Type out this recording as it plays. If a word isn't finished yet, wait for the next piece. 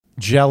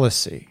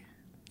jealousy,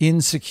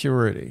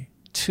 insecurity,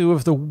 two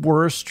of the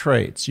worst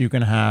traits you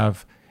can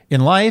have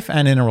in life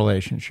and in a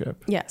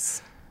relationship.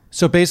 Yes.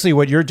 So basically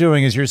what you're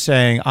doing is you're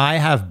saying, I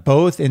have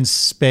both in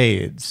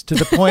spades to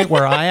the point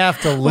where I have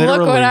to literally...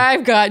 Look what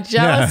I've got,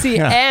 jealousy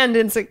and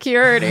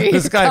insecurity.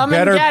 This guy Come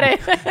better, and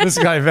get it. This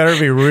guy better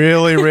be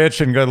really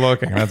rich and good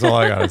looking. That's all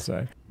I got to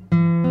say.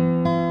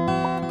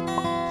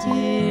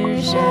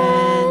 Dear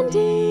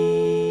Shandy.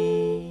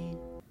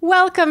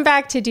 Welcome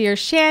back to Dear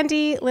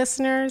Shandy,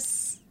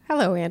 listeners.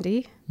 Hello,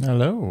 Andy.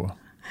 Hello.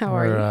 How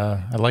are you?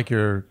 I like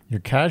your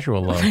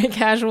casual look. My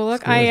casual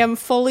look. I am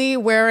fully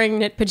wearing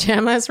knit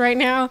pajamas right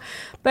now,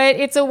 but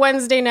it's a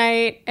Wednesday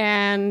night,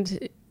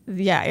 and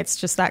yeah, it's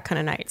just that kind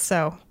of night.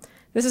 So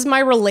this is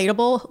my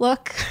relatable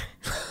look.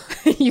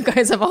 You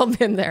guys have all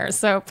been there.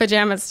 So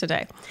pajamas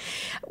today.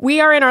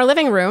 We are in our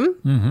living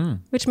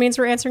room, which means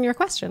we're answering your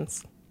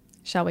questions.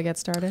 Shall we get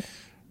started?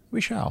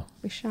 We shall.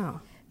 We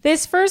shall.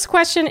 This first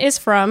question is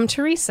from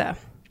Teresa.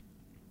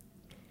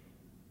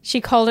 She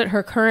called it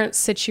her current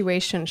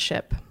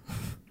situationship.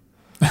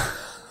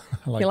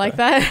 You like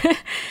that?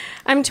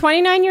 I'm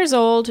 29 years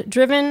old,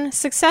 driven,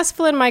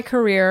 successful in my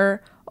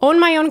career, own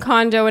my own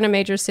condo in a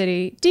major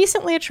city,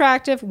 decently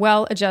attractive,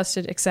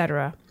 well-adjusted,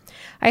 etc.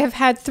 I have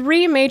had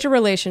 3 major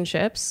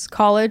relationships,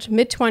 college,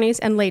 mid-20s,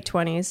 and late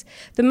 20s,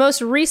 the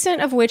most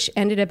recent of which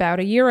ended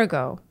about a year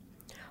ago.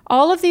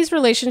 All of these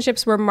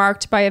relationships were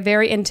marked by a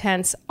very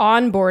intense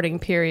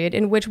onboarding period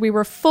in which we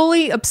were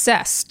fully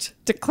obsessed,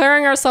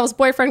 declaring ourselves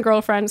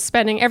boyfriend-girlfriend,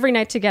 spending every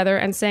night together,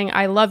 and saying,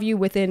 I love you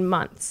within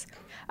months.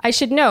 I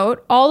should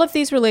note, all of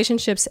these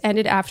relationships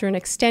ended after an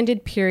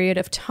extended period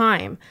of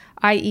time,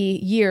 i.e.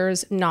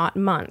 years, not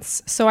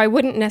months, so I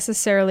wouldn't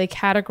necessarily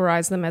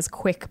categorize them as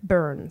quick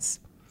burns.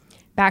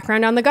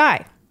 Background on the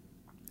guy.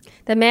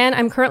 The man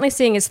I'm currently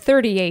seeing is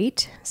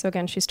 38, so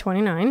again, she's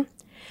 29.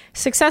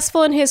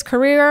 Successful in his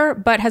career,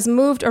 but has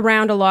moved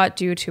around a lot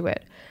due to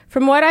it.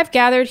 From what I've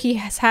gathered, he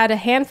has had a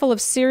handful of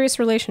serious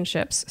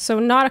relationships, so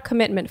not a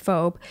commitment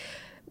phobe,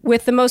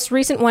 with the most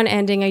recent one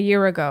ending a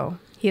year ago.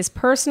 He is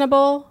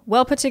personable,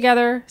 well put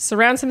together,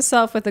 surrounds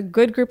himself with a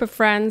good group of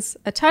friends,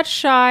 a touch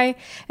shy,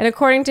 and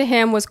according to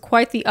him, was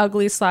quite the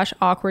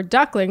ugly/awkward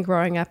duckling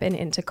growing up and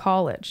into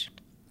college.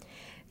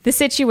 The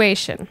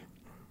situation.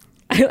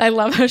 I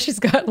love how she's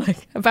got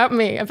about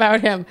me,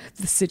 about him,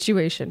 the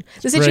situation.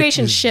 The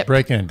situation ship.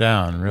 Breaking it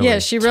down, really. Yeah,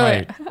 she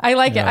really, tight. I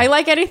like it. I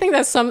like anything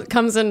that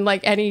comes in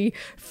any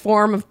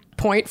form of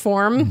point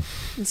form.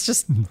 It's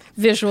just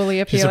visually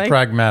appealing. She's a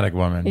pragmatic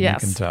woman,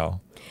 yes. You can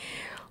tell.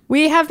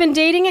 We have been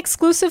dating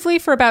exclusively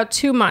for about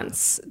 2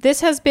 months. This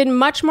has been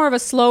much more of a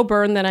slow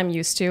burn than I'm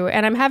used to,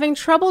 and I'm having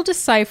trouble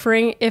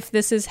deciphering if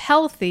this is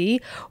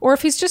healthy or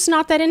if he's just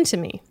not that into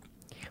me.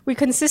 We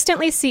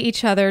consistently see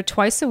each other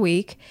twice a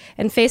week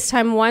and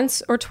FaceTime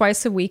once or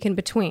twice a week in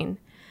between.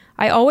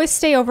 I always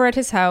stay over at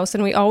his house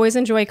and we always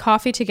enjoy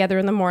coffee together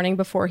in the morning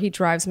before he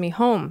drives me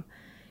home.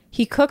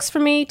 He cooks for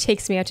me,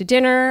 takes me out to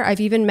dinner.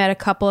 I've even met a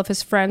couple of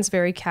his friends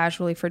very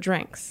casually for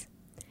drinks.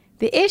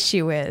 The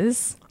issue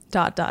is, ...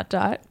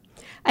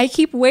 I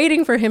keep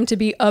waiting for him to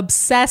be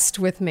obsessed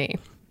with me.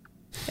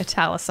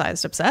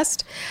 Italicized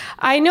obsessed.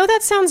 I know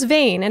that sounds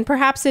vain, and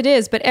perhaps it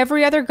is, but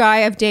every other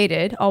guy I've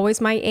dated,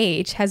 always my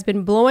age, has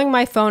been blowing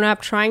my phone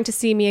up, trying to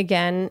see me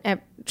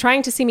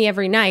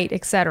every night,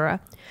 etc.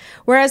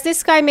 Whereas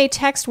this guy may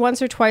text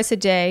once or twice a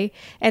day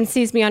and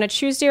sees me on a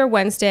Tuesday or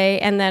Wednesday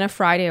and then a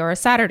Friday or a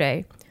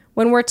Saturday.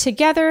 When we're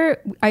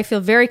together, I feel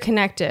very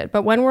connected,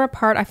 but when we're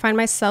apart, I find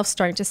myself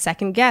starting to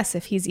second guess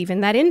if he's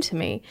even that into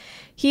me.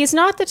 He is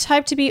not the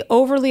type to be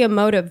overly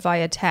emotive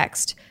via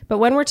text, but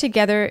when we're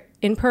together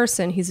in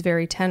person, he's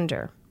very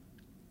tender.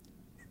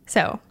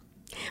 So,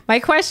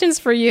 my questions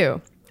for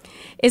you.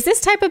 Is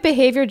this type of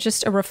behavior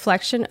just a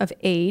reflection of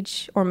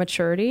age or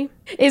maturity?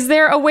 Is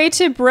there a way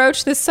to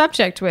broach this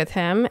subject with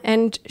him?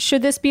 And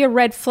should this be a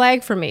red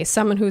flag for me,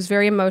 someone who's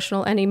very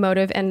emotional and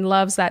emotive and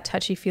loves that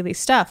touchy-feely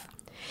stuff?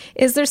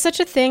 Is there such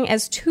a thing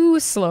as too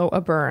slow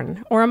a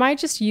burn, or am I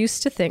just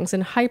used to things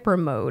in hyper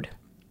mode?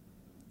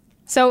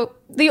 So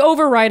the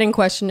overriding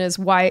question is,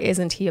 why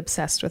isn't he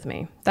obsessed with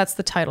me? That's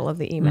the title of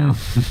the email,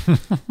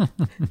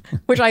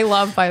 which I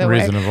love, by the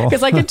Reasonable. way,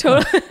 because I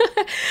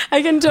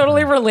can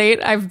totally relate.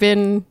 I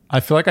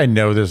feel like I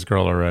know this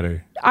girl already.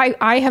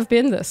 I have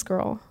been this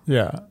girl.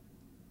 Yeah.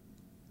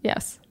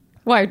 Yes.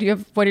 Why?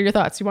 What are your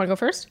thoughts? You want to go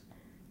first?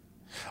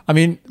 I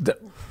mean,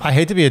 I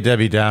hate to be a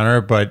Debbie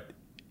Downer, but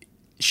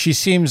she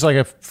seems like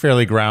a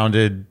fairly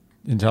grounded,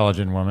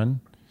 intelligent woman.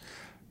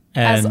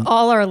 And as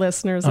all our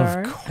listeners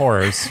are. Of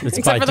course. It's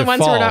except for the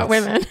ones who are not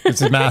women.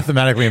 It's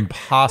mathematically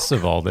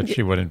impossible that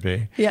she wouldn't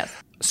be. Yes.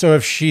 So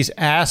if she's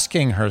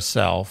asking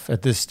herself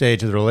at this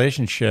stage of the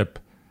relationship,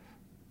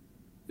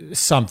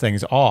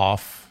 something's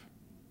off,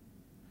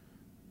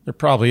 there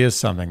probably is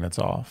something that's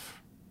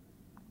off.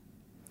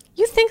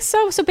 You think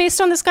so? So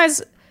based on this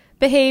guy's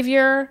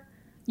behavior,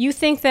 you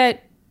think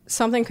that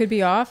something could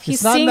be off? He's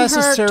seeing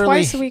her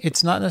twice a week.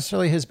 It's not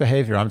necessarily his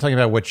behavior. I'm talking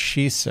about what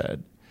she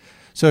said.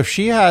 So if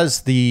she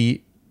has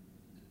the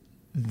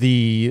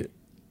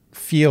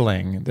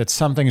feeling that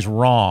something's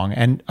wrong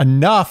and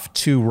enough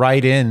to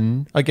write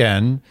in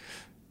again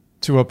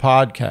to a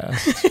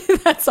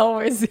podcast. That's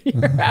always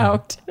your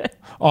out.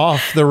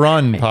 Off the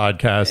Run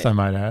podcast, I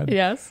might add.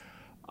 Yes.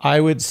 I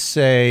would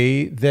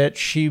say that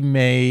she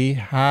may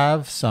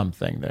have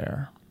something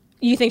there.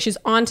 You think she's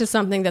onto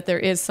something, that there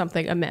is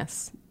something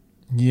amiss?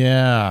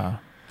 Yeah.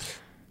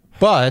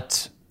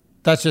 But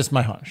that's just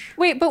my hunch.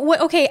 Wait, but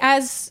what? Okay,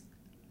 as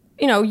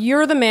you know,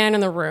 you're the man in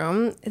the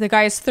room. The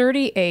guy is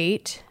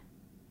 38.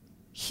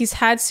 He's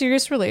had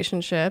serious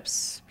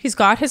relationships. He's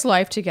got his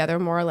life together,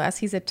 more or less.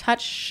 He's a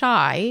touch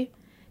shy.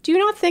 Do you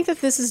not think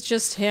that this is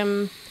just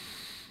him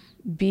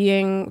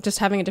just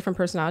having a different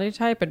personality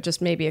type, but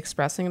just maybe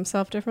expressing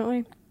himself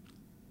differently?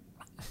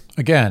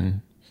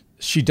 Again,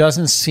 she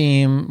doesn't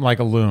seem like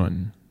a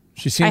loon.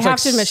 She seems like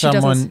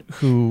someone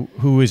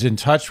who is in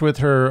touch with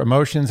her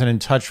emotions and in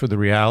touch with the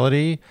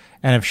reality.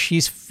 And if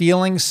she's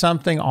feeling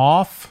something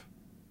off,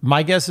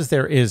 my guess is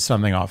there is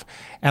something off.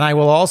 And I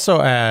will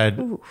also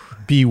add,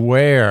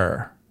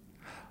 beware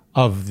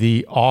of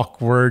the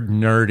awkward,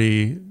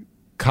 nerdy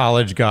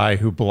college guy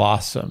who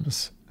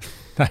blossoms.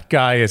 That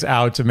guy is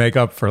out to make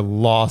up for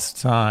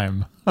lost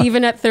time.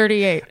 Even at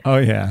 38. Oh,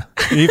 yeah.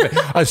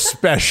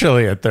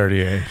 Especially at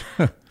 38.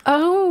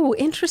 Oh,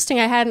 interesting.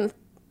 I hadn't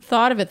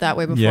thought of it that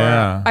way before.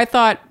 Yeah. I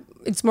thought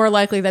it's more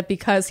likely that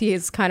because he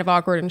is kind of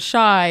awkward and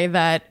shy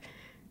that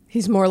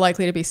he's more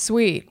likely to be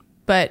sweet.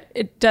 But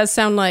it does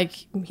sound like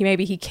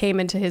he came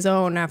into his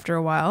own after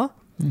a while.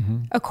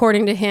 Mm-hmm.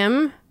 According to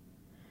him.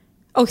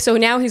 Oh, so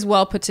now he's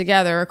well put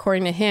together.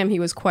 According to him, he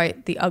was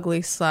quite the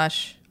ugly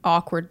 /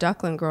 awkward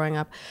duckling growing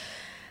up.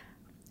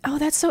 Oh,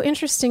 that's so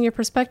interesting, your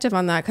perspective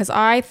on that, because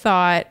I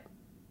thought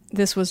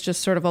this was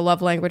just sort of a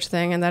love language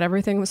thing and that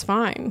everything was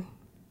fine.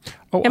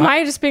 Oh, Am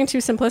I just being too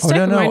simplistic?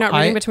 No. Am I not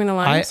reading between the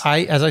lines?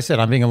 As I said,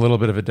 I'm being a little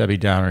bit of a Debbie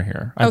Downer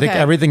here. I think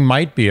everything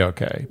might be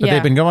okay. But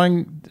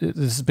this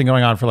has been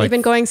going on for They've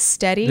been going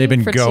steady. They've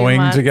been for going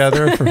 2 months.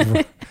 together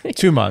for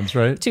 2 months,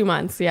 right? 2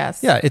 months,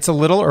 yes. Yeah, it's a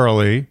little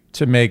early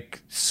to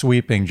make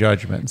sweeping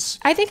judgments.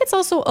 I think it's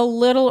also a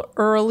little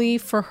early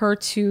for her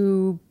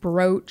to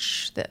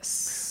broach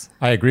this.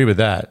 I agree with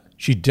that.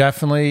 She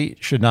definitely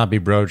should not be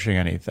broaching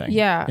anything.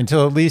 Yeah.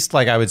 Until at least,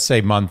 I would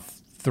say,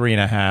 month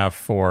 3.5,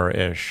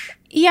 4-ish.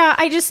 Yeah,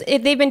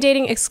 they've been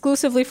dating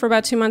exclusively for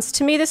about 2 months.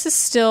 To me, this is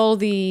still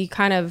the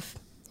kind of,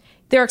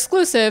 they're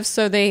exclusive,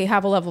 so they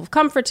have a level of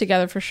comfort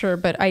together for sure.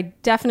 But I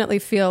definitely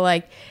feel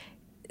like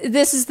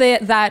this is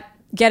that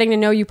getting to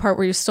know you part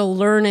where you're still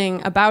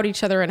learning about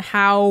each other and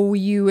how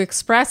you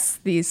express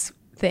these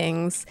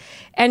things.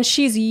 And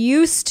she's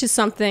used to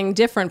something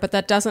different, but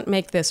that doesn't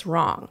make this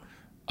wrong.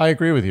 I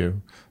agree with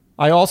you.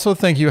 I also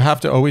think you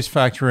have to always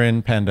factor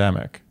in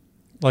pandemic.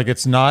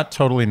 It's not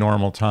totally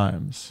normal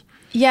times.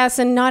 Yes,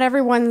 and not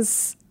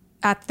everyone's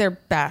at their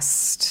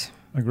best.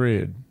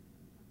 Agreed.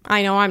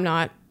 I know I'm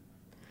not.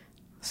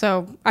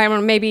 So I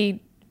don't know,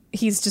 maybe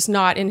he's just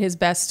not in his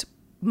best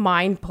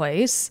mind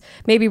place.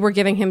 Maybe we're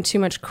giving him too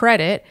much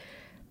credit.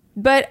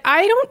 But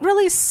I don't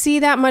really see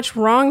that much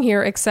wrong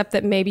here, except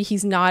that maybe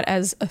he's not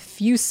as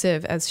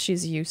effusive as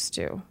she's used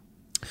to.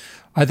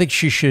 I think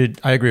she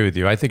should, I agree with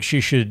you. I think she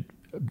should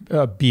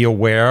be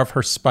aware of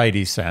her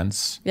spidey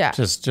sense. Yeah.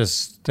 Just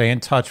stay in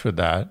touch with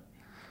that.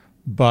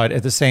 But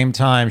at the same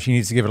time, she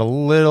needs to give it a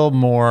little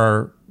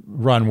more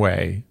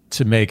runway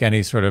to make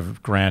any sort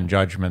of grand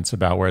judgments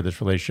about where this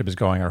relationship is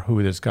going or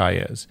who this guy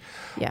is.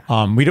 Yeah.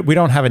 We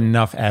don't have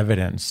enough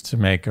evidence to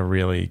make a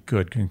really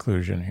good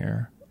conclusion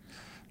here.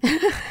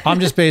 I'm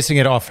just basing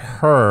it off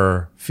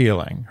her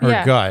feeling,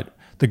 her gut.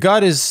 The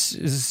gut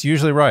is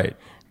usually right.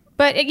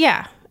 But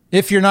yeah.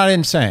 If you're not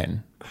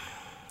insane.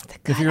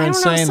 If you're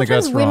insane, the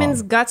gut's wrong.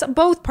 Women's guts,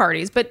 both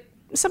parties, but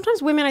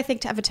sometimes women, I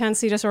think, have a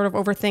tendency to sort of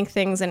overthink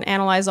things and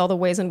analyze all the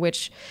ways in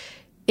which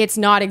it's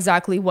not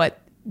exactly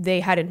what they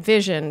had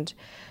envisioned.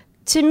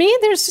 To me,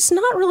 there's just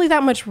not really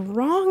that much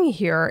wrong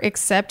here,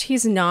 except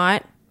he's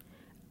not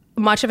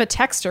much of a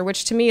texter,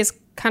 which to me is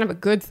kind of a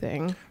good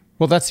thing.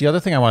 Well, that's the other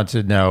thing I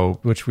wanted to know,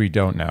 which we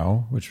don't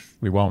know, which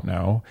we won't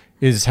know,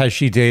 is has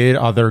she dated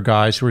other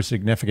guys who are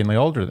significantly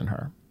older than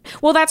her?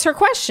 Well, that's her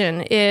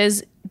question,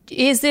 does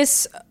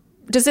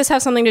this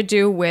have something to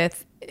do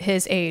with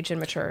his age and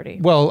maturity?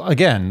 Well,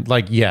 again,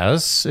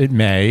 yes, it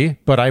may,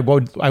 but I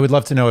would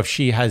love to know if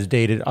she has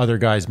dated other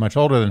guys much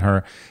older than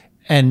her.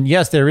 And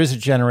yes, there is a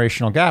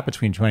generational gap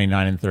between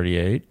 29 and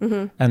 38.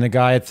 Mm-hmm. And the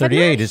guy at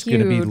 38 is going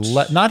to be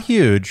not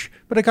huge,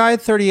 but a guy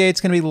at 38 is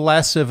going to be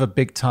less of a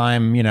big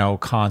time,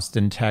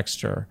 constant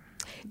texter.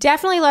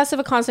 Definitely less of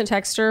a constant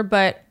texter,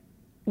 but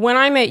when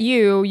I met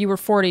you, you were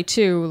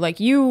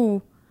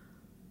 42.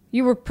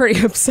 You were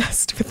pretty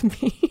obsessed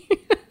with me.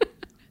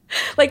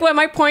 What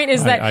my point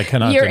is that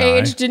your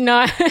age did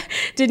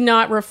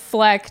not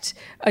reflect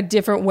a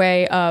different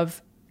way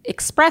of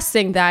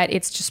expressing that.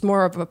 It's just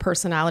more of a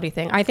personality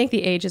thing. I think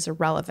the age is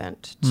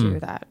irrelevant to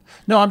that.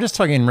 No, I'm just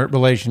talking in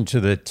relation to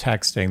the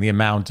texting, the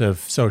amount of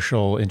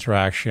social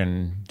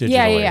interaction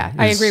digitally. Yeah.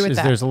 I agree with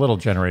that. There's a little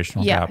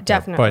generational gap. Yeah,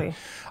 definitely. But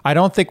I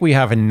don't think we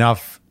have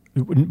enough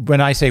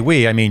when I say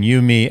we, I mean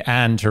you, me,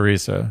 and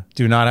Teresa,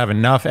 do not have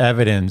enough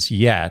evidence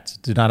yet,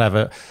 do not have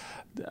a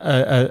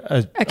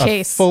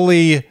case.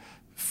 A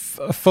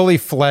fully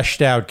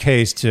fleshed out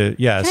case to,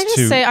 yes. Can I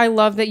just say I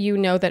love that you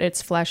know that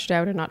it's fleshed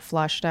out and not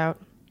flushed out?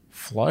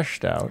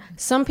 Flushed out?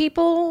 Some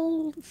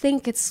people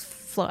think it's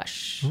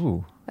flush.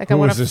 Ooh. Like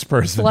who is this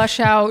person? Flush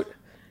out.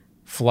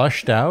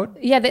 Flushed out?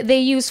 Yeah, they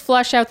use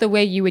flush out the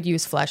way you would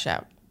use flesh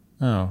out.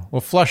 Oh, well,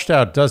 flushed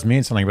out does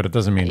mean something, but it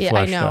doesn't mean fleshed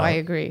out. Yeah, I know. I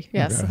agree.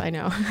 Yes, okay. I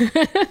know.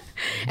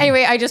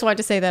 Anyway, I just wanted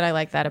to say that I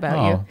like that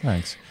about you. Oh,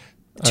 thanks.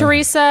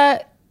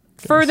 Teresa,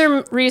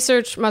 further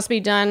research must be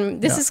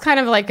done. This is kind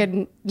of like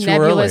a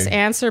nebulous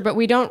answer, but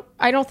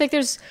I don't think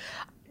there's,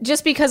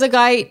 just because a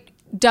guy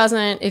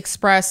doesn't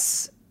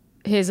express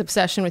his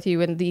obsession with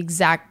you in the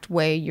exact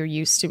way you're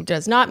used to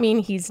does not mean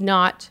he's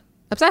not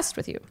obsessed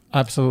with you.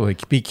 Absolutely.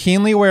 Be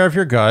keenly aware of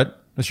your gut.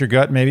 Because your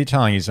gut may be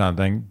telling you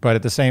something, but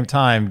at the same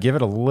time, give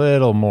it a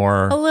little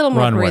more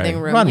breathing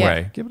room. Runway.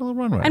 Yeah. Give it a little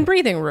runway. And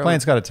breathing room.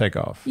 Plane's got to take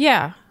off.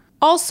 Yeah.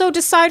 Also,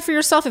 decide for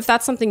yourself if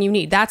that's something you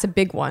need. That's a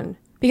big one.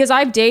 Because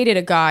I've dated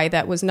a guy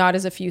that was not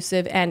as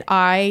effusive, and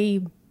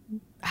I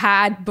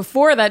had,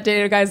 before that,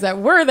 dated guys that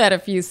were that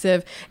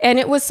effusive. And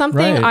it was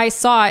something I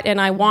sought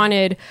and I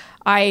wanted.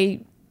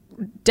 I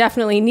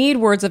definitely need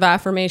words of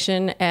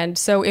affirmation. And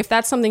so if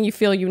that's something you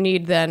feel you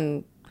need,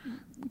 then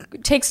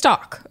take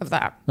stock of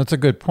that. That's a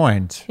good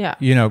point. Yeah.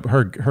 You know,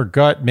 her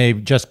gut may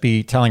just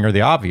be telling her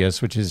the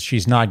obvious, which is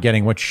she's not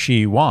getting what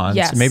she wants.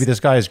 Yes. Maybe this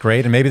guy is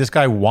great, and maybe this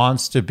guy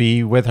wants to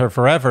be with her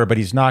forever, but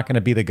he's not going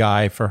to be the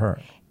guy for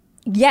her.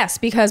 Yes,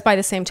 because by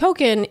the same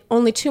token,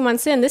 only 2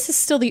 months in, this is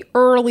still the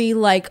early,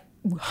 like,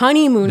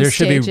 honeymoon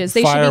stages.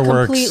 They should be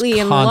completely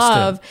in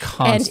love.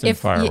 Constant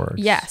fireworks.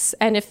 Yes.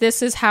 And if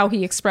this is how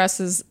he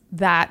expresses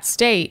that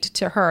state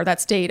to her, that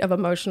state of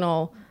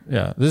emotional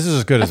this is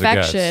as good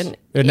affection, as it gets.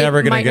 It's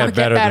never going to get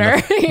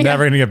better.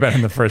 Never going to get better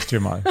in the first 2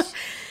 months.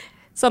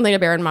 Something to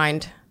bear in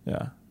mind.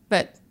 Yeah.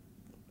 But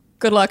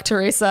good luck,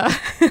 Teresa.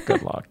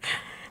 Good luck.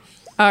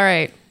 All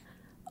right.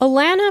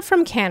 Alana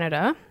from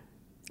Canada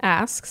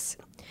asks,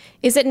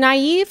 is it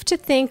naive to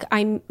think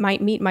I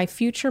might meet my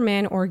future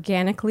man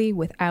organically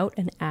without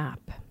an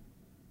app?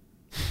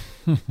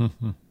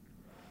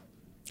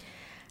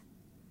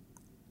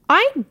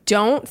 I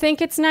don't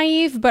think it's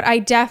naive, but I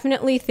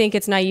definitely think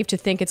it's naive to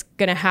think it's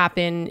going to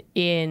happen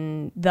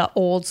in the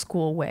old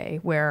school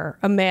way where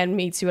a man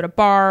meets you at a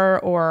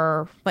bar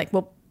or like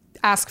will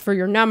ask for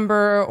your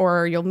number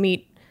or you'll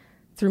meet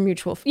through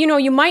mutual,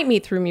 you might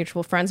meet through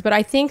mutual friends. But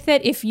I think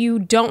that if you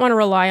don't want to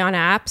rely on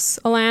apps,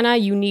 Alana,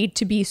 you need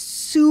to be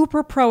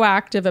super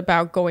proactive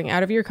about going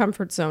out of your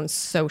comfort zone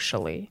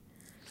socially.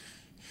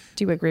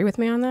 Do you agree with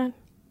me on that?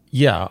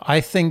 Yeah, I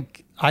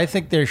think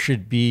there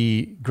should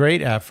be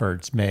great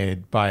efforts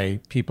made by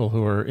people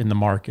who are in the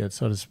market,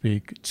 so to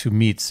speak, to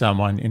meet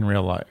someone in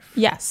real life.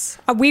 Yes.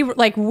 We,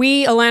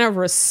 Alana,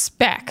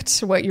 respect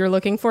what you're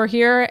looking for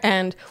here.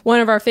 And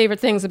one of our favorite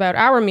things about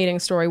our meeting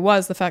story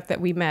was the fact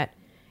that we met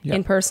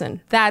in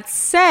person. That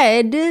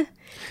said,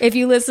 if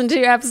you listen to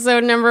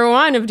episode number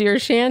 1 of Dear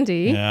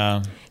Shandy,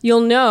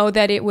 you'll know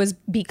that it was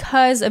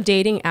because of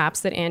dating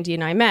apps that Andy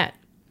and I met.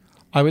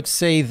 I would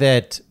say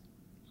that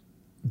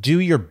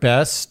do your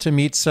best to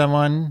meet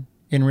someone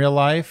in real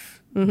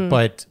life,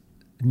 but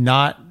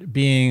not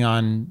being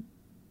on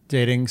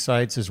dating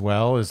sites as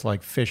well is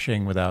like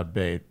fishing without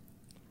bait.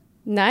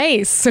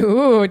 Nice.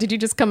 Ooh, did you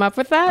just come up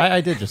with that?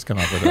 I did just come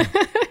up with it.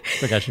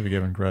 I think I should be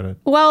given credit.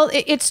 Well,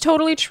 it's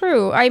totally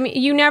true. I mean,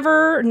 you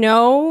never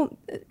know.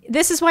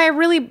 This is why I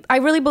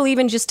really believe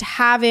in just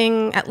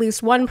having at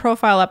least one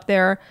profile up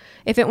there.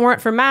 If it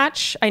weren't for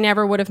Match, I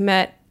never would have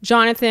met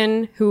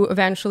Jonathan, who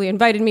eventually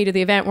invited me to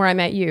the event where I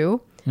met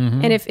you.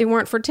 Mm-hmm. And if it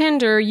weren't for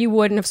Tinder, you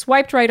wouldn't have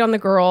swiped right on the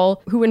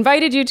girl who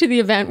invited you to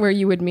the event where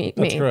you would meet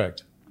me. That's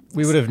correct.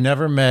 We would have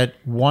never met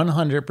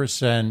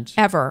 100%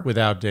 ever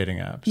without dating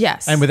apps.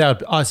 Yes. And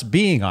without us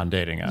being on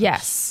dating apps.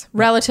 Yes.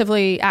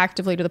 Relatively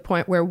actively to the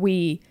point where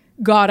we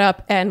got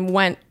up and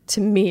went to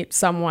meet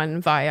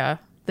someone via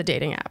the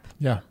dating app.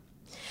 Yeah.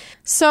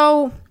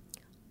 So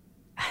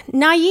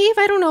naive,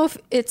 I don't know if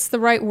it's the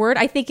right word.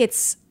 I think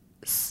it's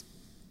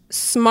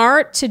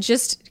smart to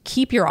just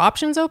keep your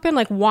options open.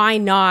 Like, why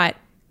not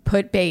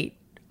put bait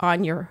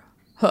on your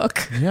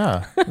hook?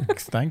 Yeah.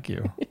 Thank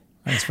you.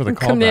 Thanks for the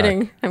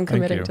callback. I'm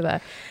committing to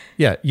that.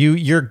 Yeah.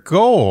 Your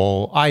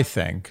goal, I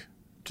think,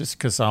 just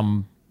because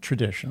I'm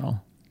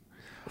traditional,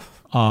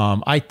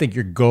 I think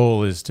your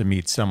goal is to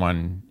meet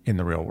someone in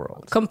the real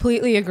world.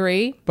 Completely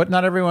agree. But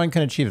not everyone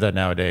can achieve that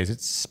nowadays.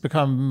 It's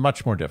become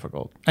much more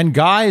difficult. And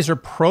guys are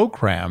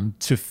programmed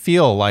to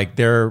feel like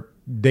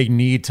they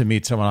need to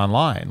meet someone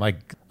online.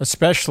 Like,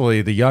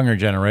 especially the younger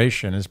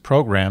generation is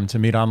programmed to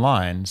meet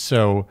online.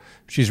 So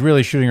she's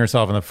really shooting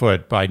herself in the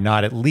foot by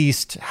not at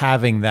least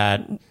having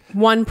that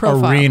one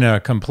profile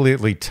arena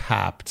completely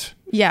tapped.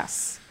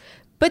 Yes.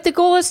 But the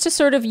goal is to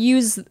sort of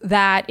use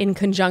that in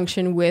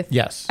conjunction with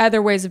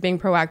other ways of being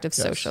proactive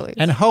socially.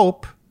 And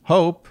hope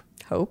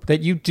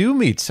that you do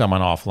meet someone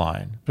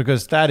offline,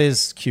 because that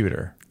is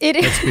cuter. It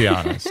is. Let's be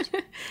honest.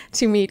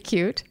 To meet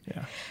cute.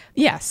 Yeah.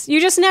 Yes. You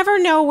just never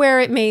know where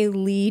it may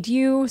lead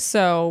you.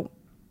 So,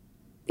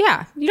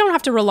 yeah, you don't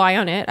have to rely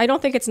on it. I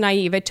don't think it's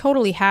naive. It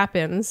totally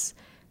happens.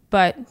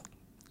 But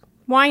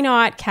why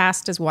not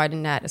cast as wide a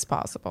net as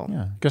possible?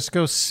 Yeah. Just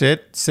go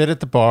sit at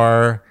the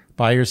bar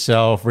by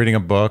yourself, reading a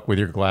book with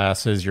your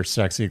glasses, your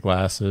sexy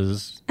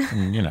glasses,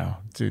 and,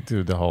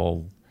 do the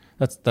whole...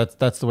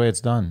 That's the way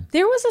it's done.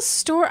 There was a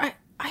story...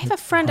 I have a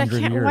friend,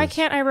 why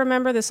can't I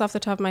remember this off the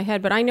top of my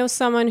head, but I know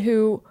someone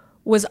who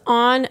was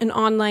on an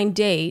online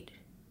date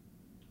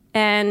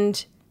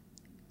and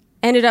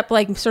ended up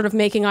like sort of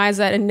making eyes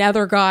at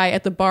another guy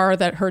at the bar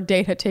that her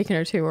date had taken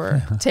her to,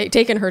 or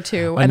taken her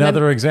to.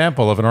 Another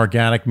example of an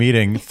organic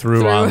meeting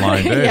through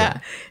online dating. Yeah.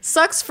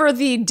 Sucks for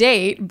the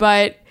date,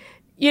 but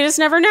you just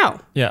never know.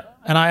 Yeah.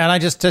 And I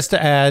just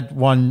to add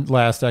one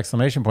last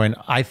exclamation point,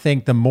 I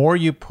think the more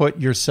you put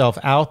yourself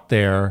out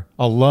there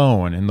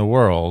alone in the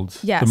world,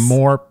 yes, the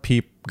more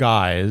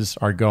guys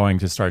are going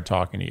to start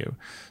talking to you.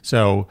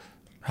 So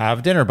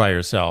have dinner by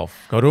yourself.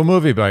 Go to a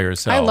movie by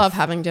yourself. I love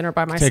having dinner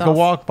by myself. Take a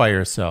walk by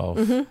yourself.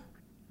 Mm-hmm.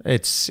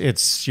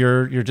 It's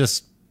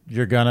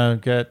you're gonna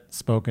get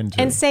spoken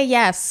to and say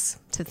yes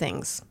to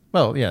things.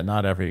 Well, yeah,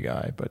 not every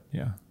guy, but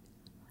yeah.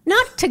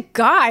 Not to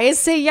guys.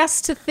 Say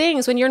yes to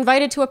things when you're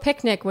invited to a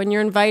picnic, when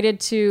you're invited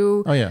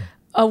to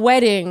a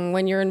wedding,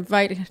 when you're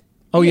invited.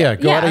 Oh yeah,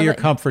 go out of your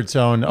comfort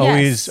zone.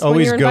 Always when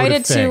you're go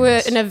invited to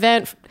things. An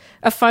event,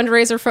 a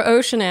fundraiser for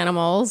ocean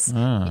animals,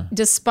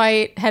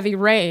 despite heavy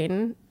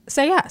rain.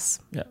 Say yes.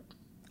 Yeah.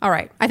 All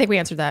right. I think we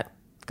answered that.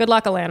 Good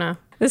luck, Alana.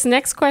 This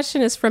next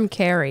question is from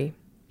Carrie.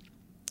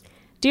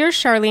 Dear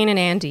Charlene and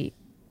Andy.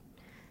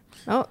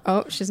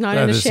 Oh, she's not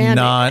into Shandy.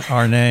 That is not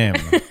our name.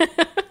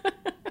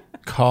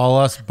 Call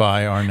us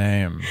by our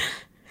name.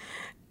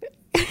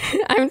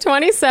 I'm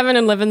 27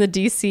 and live in the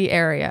DC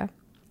area.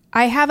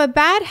 I have a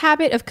bad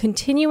habit of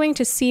continuing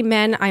to see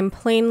men I'm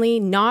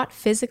plainly not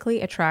physically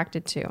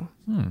attracted to.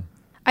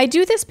 I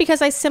do this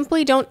because I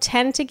simply don't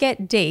tend to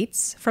get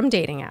dates from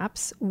dating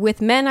apps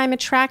with men I'm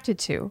attracted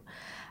to.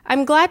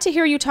 I'm glad to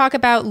hear you talk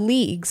about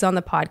leagues on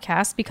the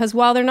podcast because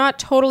while they're not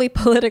totally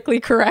politically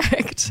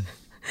correct,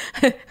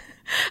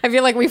 I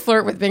feel like we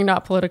flirt with being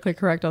not politically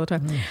correct all the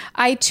time.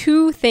 I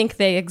too think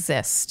they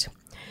exist.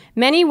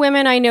 Many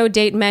women I know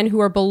date men who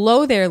are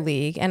below their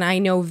league, and I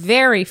know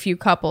very few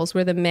couples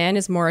where the man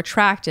is more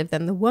attractive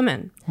than the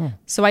woman.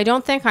 So I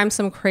don't think I'm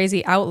some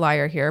crazy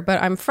outlier here,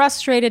 but I'm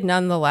frustrated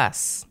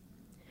nonetheless.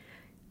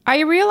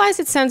 I realize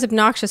it sounds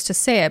obnoxious to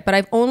say it, but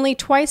I've only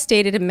twice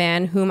dated a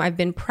man whom I've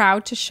been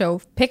proud to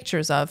show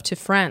pictures of to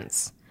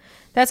friends.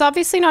 That's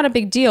obviously not a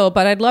big deal,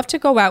 but I'd love to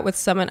go out with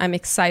someone I'm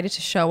excited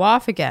to show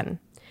off again.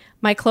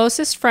 My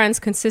closest friends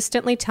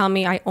consistently tell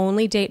me I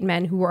only date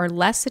men who are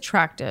less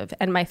attractive,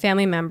 and my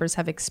family members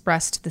have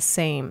expressed the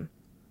same.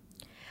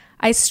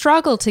 I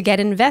struggle to get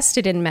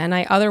invested in men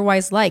I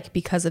otherwise like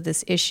because of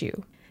this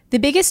issue. The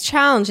biggest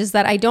challenge is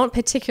that I don't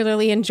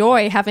particularly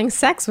enjoy having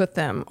sex with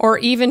them, or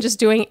even just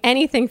doing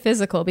anything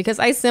physical, because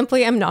I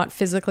simply am not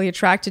physically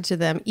attracted to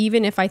them,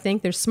 even if I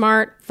think they're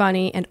smart,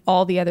 funny, and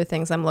all the other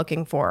things I'm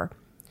looking for.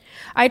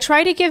 I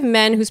try to give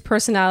men whose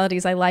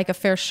personalities I like a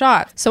fair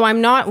shot, so I'm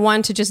not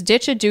one to just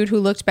ditch a dude who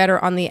looked better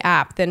on the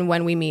app than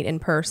when we meet in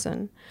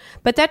person.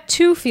 But that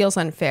too feels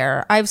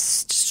unfair. I've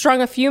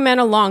strung a few men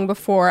along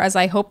before as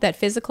I hope that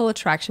physical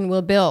attraction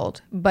will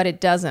build, but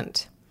it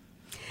doesn't.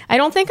 I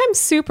don't think I'm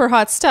super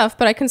hot stuff,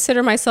 but I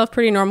consider myself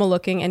pretty normal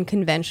looking and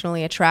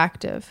conventionally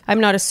attractive.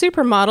 I'm not a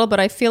supermodel, but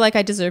I feel like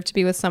I deserve to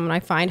be with someone I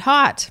find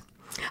hot.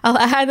 I'll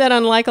add that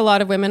unlike a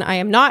lot of women, I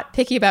am not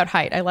picky about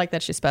height. I like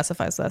that she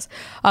specifies this.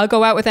 I'll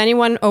go out with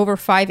anyone over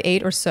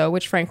 5'8" or so,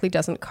 which frankly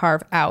doesn't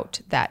carve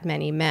out that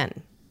many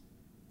men.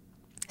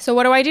 So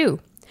what do?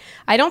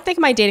 I don't think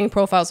my dating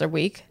profiles are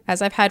weak,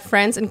 as I've had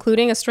friends,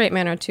 including a straight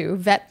man or two,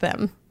 vet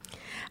them.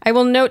 I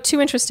will note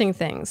two interesting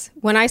things.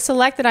 When I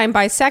select that I'm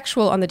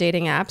bisexual on the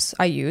dating apps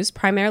I use,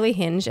 primarily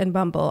Hinge and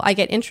Bumble, I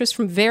get interest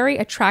from very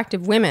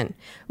attractive women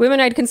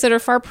I'd consider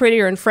far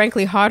prettier and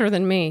frankly hotter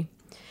than me.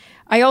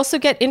 I also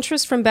get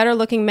interest from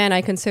better-looking men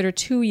I consider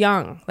too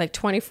young, like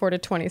 24 to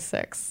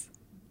 26.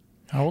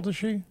 How old is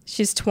she?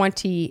 She's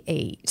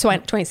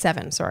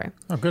 27, sorry.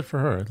 Oh, good for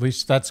her. At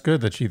least that's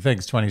good that she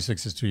thinks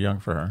 26 is too young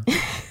for her.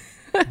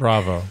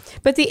 Bravo.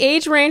 But the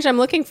age range I'm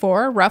looking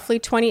for, roughly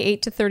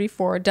 28 to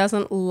 34,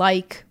 doesn't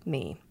like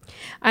me.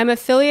 I'm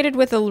affiliated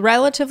with a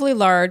relatively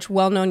large,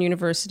 well-known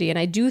university, and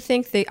I do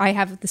think that I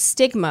have the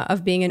stigma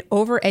of being an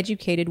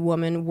overeducated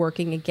woman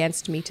working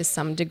against me to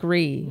some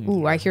degree.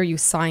 Ooh, I hear you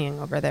sighing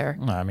over there.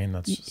 No, I mean,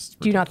 that's just ridiculous.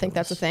 Do you not think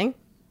that's a thing?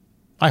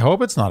 I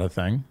hope it's not a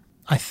thing.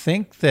 I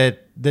think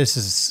that this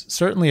is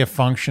certainly a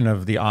function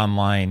of the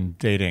online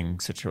dating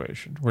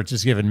situation, which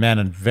has given men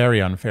a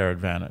very unfair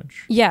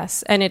advantage.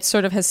 Yes, and it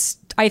sort of has,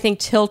 I think,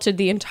 tilted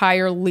the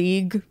entire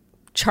league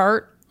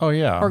chart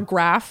or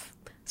graph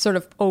sort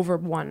of over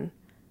one.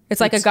 It's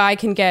like a guy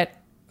can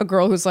get a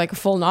girl who's like a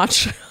full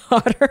notch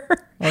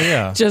hotter. Oh,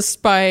 yeah.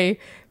 Just by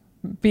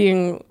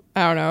being,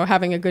 I don't know,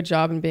 having a good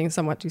job and being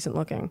somewhat decent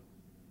looking.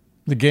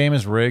 The game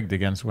is rigged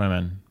against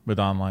women with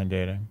online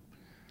dating.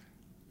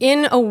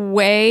 In a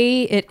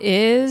way, it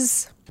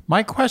is.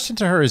 My question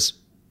to her is,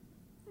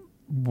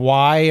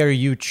 why are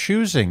you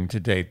choosing to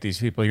date these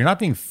people? You're not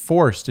being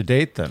forced to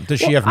date them. Does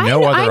she have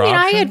no other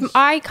options?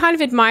 I kind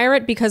of admire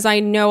it because I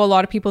know a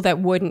lot of people that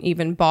wouldn't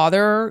even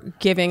bother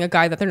giving a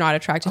guy that they're not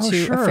attracted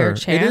to a fair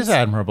chance. It is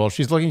admirable.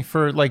 She's looking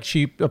for, like,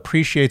 she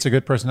appreciates a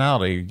good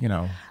personality,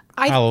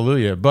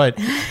 hallelujah. But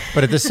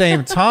at the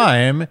same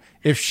time,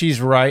 if she's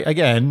right,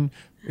 again,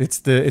 it's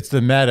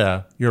the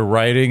meta. You're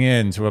writing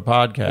into a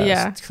podcast.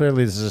 Yeah.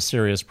 Clearly this is a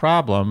serious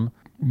problem.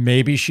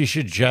 Maybe she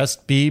should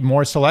just be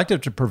more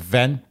selective to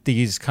prevent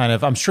these kind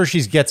of, I'm sure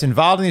she gets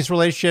involved in these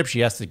relationships.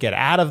 She has to get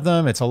out of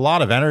them. It's a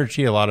lot of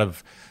energy, a lot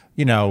of,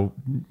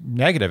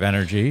 negative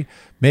energy.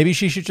 Maybe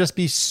she should just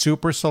be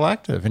super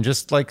selective and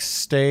just like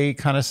stay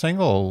kind of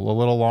single a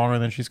little longer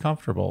than she's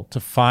comfortable to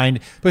find.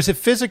 But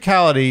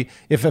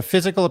if a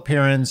physical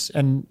appearance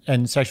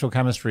and sexual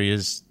chemistry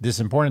is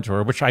this important to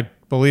her, which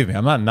believe me,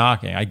 I'm not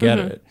knocking, I get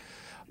it.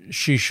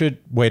 She should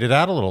wait it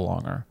out a little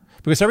longer.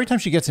 Because every time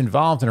she gets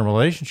involved in a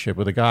relationship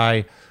with a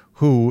guy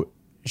who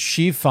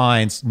she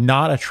finds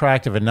not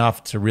attractive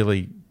enough to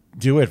really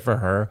do it for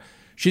her,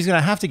 she's going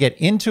to have to get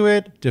into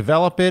it,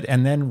 develop it,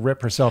 and then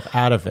rip herself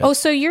out of it. Oh,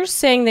 so you're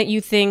saying that you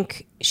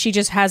think she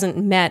just hasn't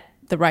met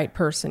the right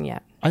person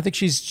yet? I think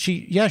she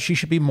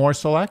should be more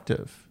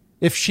selective.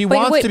 If she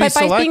wants to be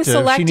selective, by being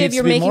selective,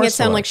 you're making it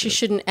sound selective. like she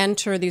shouldn't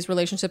enter these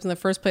relationships in the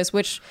first place,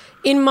 which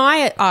in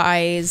my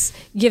eyes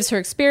gives her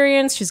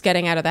experience. She's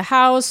getting out of the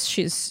house.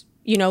 She's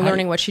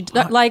learning what she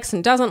likes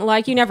and doesn't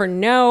like. You never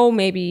know.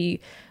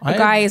 Maybe a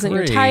guy isn't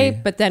your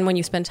type, but then when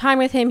you spend time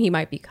with him, he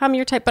might become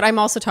your type. But I'm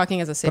also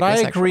talking as a sapiosexual.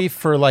 But I agree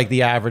for like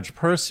the average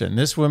person.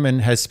 This woman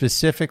has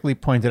specifically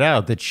pointed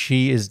out that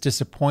she is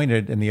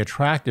disappointed in the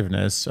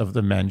attractiveness of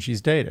the men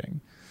she's dating.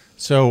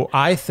 So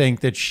I think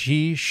that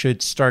she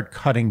should start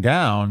cutting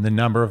down the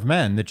number of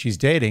men that she's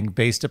dating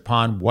based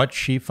upon what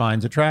she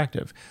finds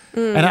attractive.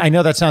 And I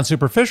know that sounds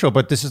superficial,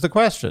 but this is the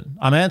question.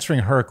 I'm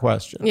answering her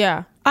question.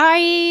 Yeah.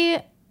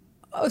 I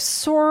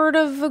sort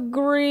of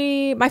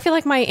agree. I feel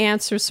like my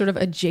answer is sort of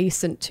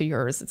adjacent to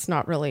yours. It's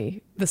not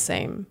really the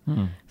same.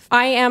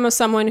 I am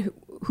someone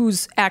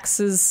whose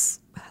exes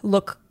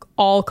look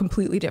all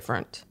completely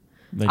different.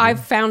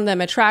 I've found them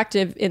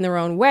attractive in their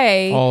own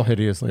way. All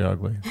hideously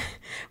ugly.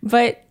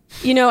 But,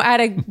 at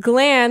a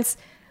glance,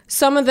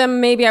 some of them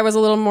maybe I was a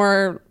little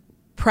more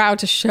proud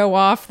to show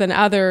off than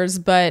others,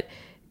 but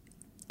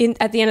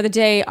at the end of the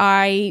day,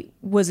 I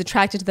was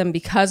attracted to them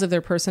because of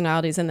their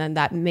personalities, and then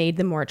that made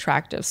them more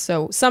attractive.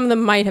 So some of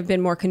them might have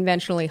been more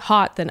conventionally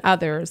hot than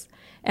others.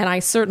 And I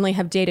certainly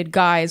have dated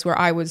guys where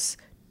I was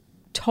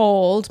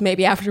told,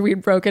 maybe after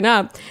we'd broken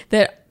up,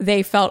 that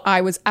they felt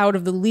I was out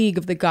of the league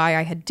of the guy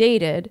I had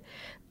dated.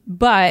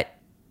 But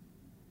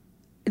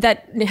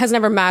that has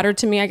never mattered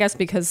to me, I guess,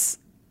 because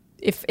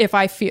if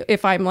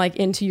I'm like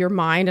into your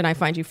mind and I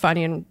find you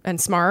funny and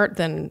smart,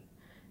 then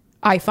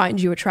I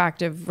find you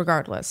attractive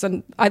regardless.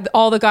 And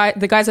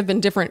the guys have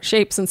been different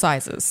shapes and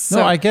sizes. So.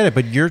 No, I get it,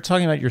 but you're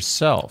talking about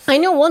yourself. I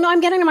know. Well, no,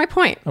 I'm getting to my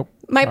point.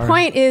 My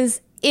point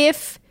is,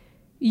 if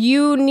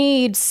you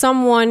need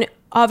someone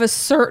of a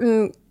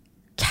certain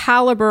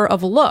caliber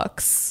of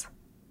looks,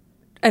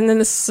 and then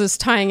this is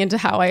tying into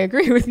how I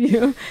agree with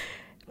you,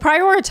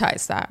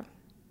 prioritize that.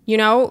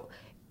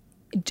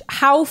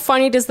 How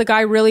funny does the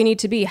guy really need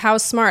to be? How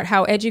smart,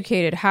 how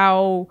educated,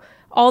 how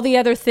all the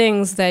other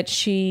things that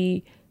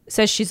she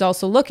says she's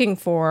also looking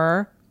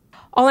for.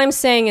 All I'm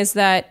saying is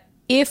that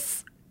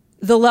if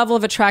the level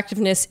of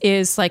attractiveness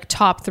is like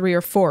top 3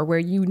 or 4, where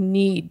you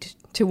need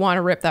to want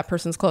to rip that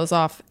person's clothes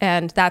off,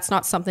 and that's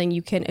not something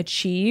you can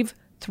achieve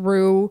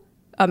through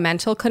a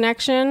mental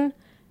connection,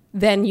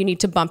 then you need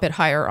to bump it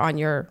higher on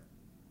your...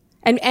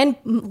 And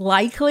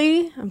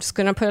likely, I'm just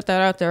going to put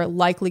that out there,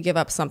 likely give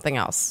up something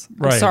else.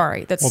 Right. I'm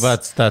sorry.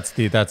 That's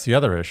the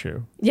other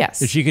issue.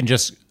 Yes. If she can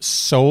just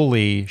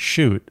solely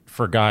shoot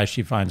for guys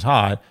she finds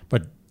hot,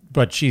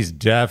 but she's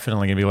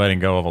definitely going to be letting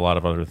go of a lot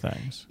of other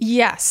things.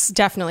 Yes,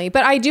 definitely.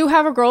 But I do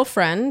have a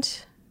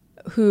girlfriend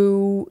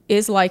who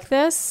is like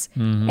this.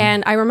 Mm-hmm.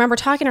 And I remember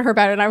talking to her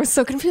about it, and I was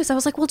so confused. I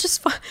was like, well,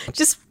 just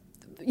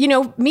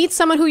meet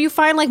someone who you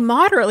find like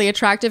moderately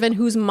attractive and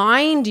whose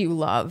mind you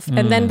love,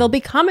 and then they'll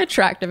become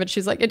attractive. And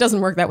she's like, it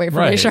doesn't work that way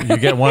for me. Sure. You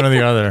get one or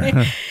the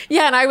other.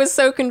 Yeah. And I was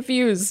so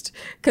confused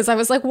because I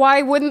was like,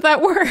 why wouldn't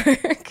that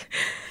work?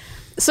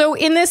 So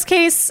in this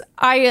case,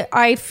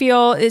 I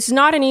feel it's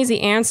not an easy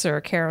answer,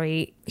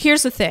 Carrie.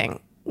 Here's the thing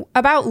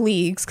about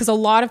leagues, because a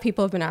lot of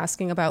people have been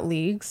asking about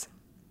leagues.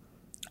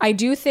 I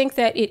do think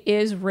that it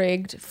is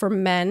rigged for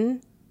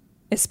men,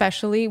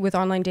 especially with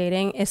online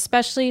dating,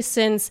 especially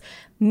since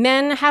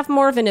men have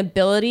more of an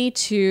ability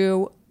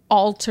to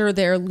alter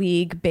their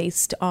league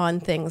based on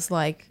things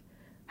like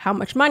how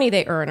much money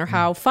they earn or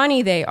how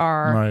funny they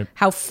are, right,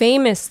 how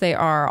famous they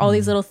are. All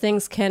these little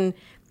things can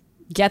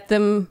get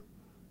them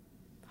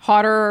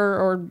hotter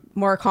or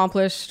more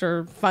accomplished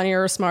or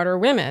funnier or smarter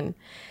women.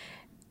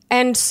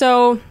 And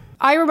so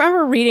I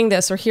remember reading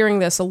this or hearing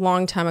this a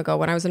long time ago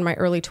when I was in my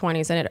early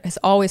 20s, and it has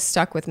always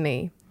stuck with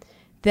me,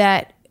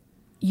 that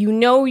you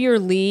know your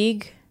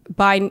league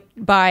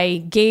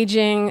by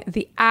gauging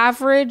the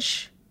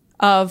average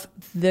of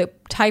the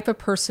type of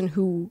person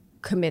who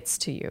commits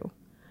to you.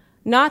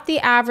 Not the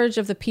average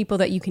of the people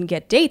that you can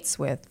get dates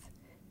with,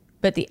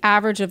 but the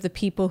average of the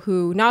people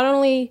who not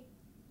only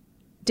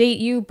date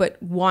you,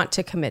 but want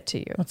to commit to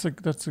you.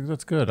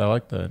 That's good. I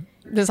like that.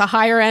 There's a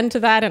higher end to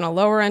that and a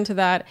lower end to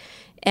that.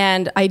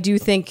 And I do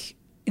think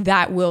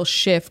that will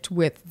shift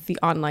with the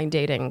online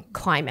dating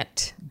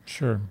climate.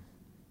 Sure.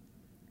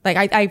 Like,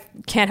 I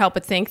can't help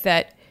but think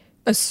that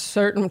a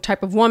certain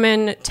type of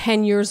woman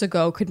 10 years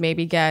ago could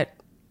maybe get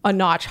a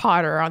notch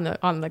hotter on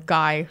the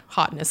guy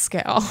hotness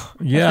scale.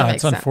 Yeah,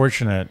 it's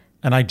unfortunate.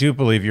 And I do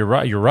believe you're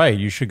right. You're right.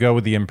 You should go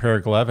with the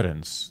empirical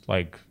evidence.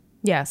 Like,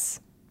 yes.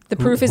 The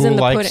proof is in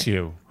the pudding. Who likes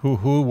you?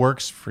 Who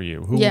works for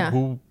you?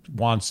 Who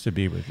wants to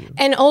be with you?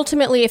 And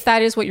ultimately, if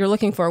that is what you're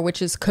looking for, which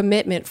is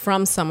commitment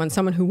from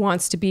someone who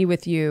wants to be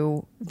with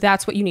you,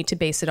 that's what you need to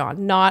base it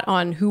on. Not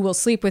on who will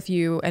sleep with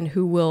you and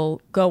who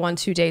will go on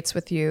 2 dates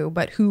with you,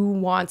 but who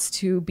wants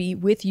to be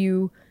with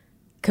you,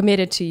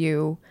 committed to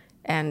you,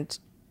 and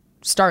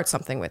start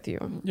something with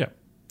you. Yeah.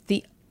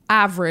 The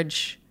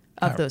average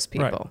of those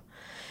people. Right.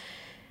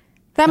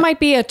 That might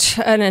be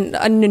an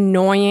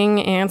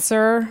annoying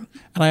answer.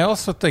 And I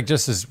also think,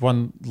 just as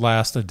one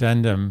last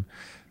addendum,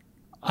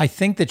 I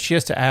think that she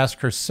has to ask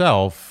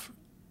herself,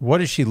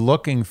 what is she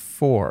looking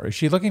for? Is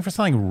she looking for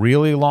something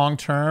really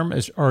long-term?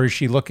 Or is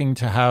she looking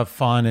to have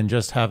fun and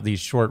just have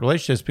these short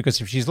relationships? Because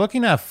if she's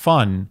looking to have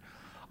fun,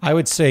 I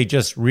would say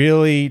just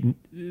really,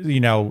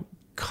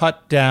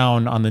 cut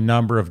down on the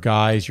number of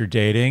guys you're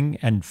dating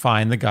and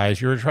find the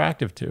guys you're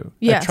attracted to.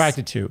 Yes.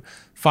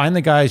 Find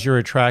the guys you're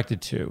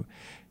attracted to.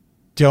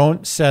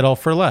 Don't settle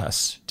for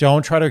less.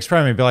 Don't try to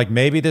experiment. Be like,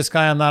 maybe this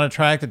guy I'm not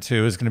attracted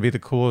to is going to be the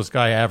coolest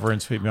guy ever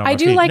and sweep me on my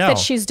feet. I do like that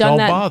she's done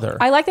that. Don't bother.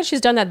 I like that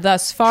she's done that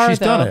thus far,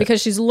 though,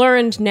 because she's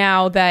learned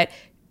now that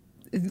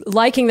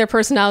liking their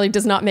personality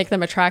does not make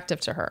them attractive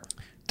to her.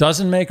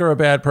 Doesn't make her a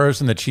bad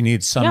person that she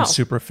needs some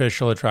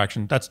superficial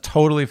attraction. That's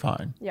totally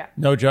fine. Yeah.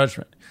 No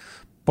judgment.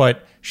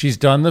 But she's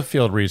done the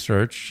field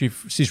research.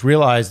 She's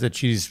realized that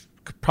she's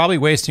probably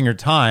wasting her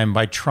time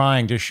by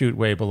trying to shoot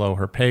way below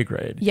her pay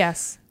grade.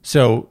 Yes.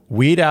 So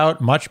weed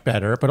out much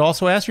better, but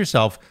also ask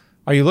yourself,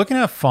 are you looking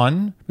to have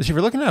fun? Because if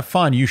you're looking to have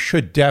fun, you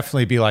should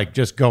definitely be like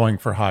just going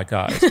for hot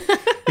guys.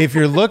 If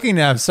you're looking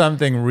to have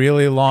something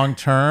really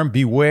long-term,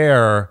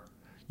 beware.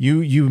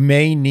 You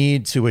may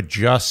need to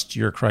adjust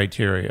your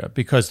criteria,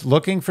 because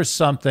looking for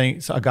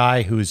a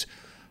guy who's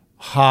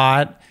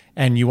hot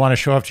and you want to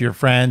show off to your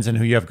friends and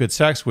who you have good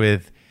sex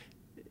with,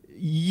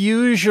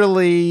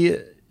 usually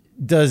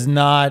does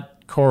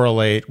not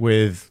correlate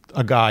with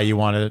a guy you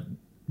want to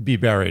be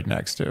buried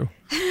next to.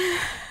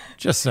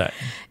 Just saying.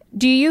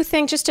 Do you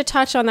think, just to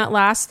touch on that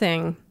last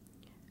thing,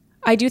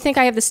 I do think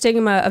I have the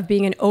stigma of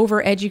being an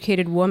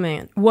overeducated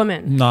woman.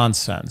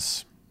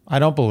 Nonsense. I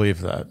don't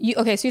believe that.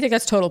 Okay, so you think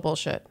that's total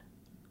bullshit?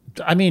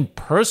 I mean,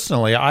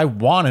 personally, I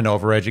want an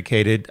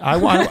overeducated.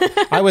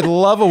 I would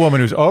love a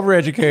woman who's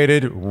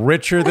overeducated,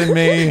 richer than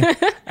me,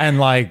 and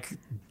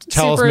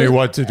tells me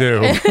what to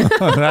do.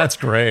 That's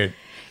great.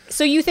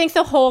 So you think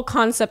the whole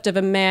concept of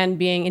a man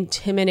being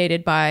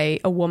intimidated by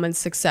a woman's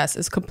success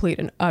is complete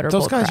and utter bullcrap?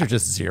 Those guys are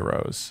just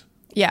zeros.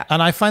 Yeah.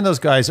 And I find those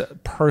guys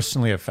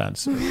personally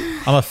offensive.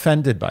 I'm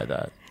offended by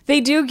that.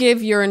 They do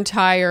give your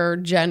entire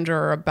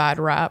gender a bad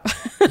rap.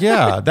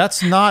 Yeah,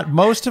 that's not,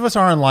 most of us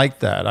aren't like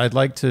that. I'd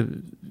like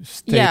to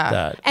state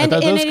that. And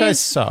those guys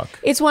suck.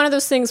 It's one of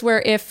those things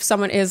where if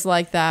someone is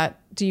like that,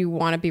 do you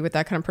want to be with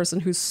that kind of person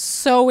who's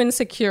so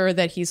insecure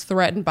that he's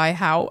threatened by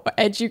how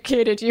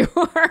educated you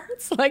are?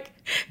 It's like,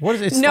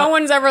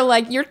 one's ever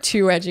like, you're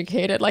too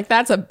educated. Like,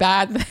 that's a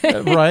bad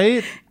thing.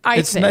 Right?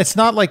 It's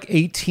not like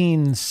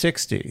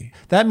 1860.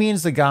 That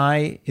means the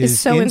guy is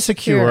so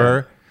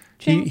insecure.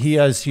 He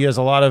has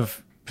a lot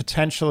of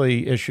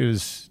potentially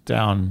issues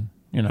down,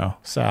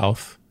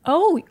 south.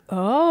 Oh,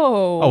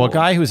 a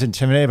guy who's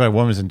intimidated by a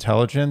woman's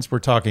intelligence, we're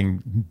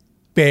talking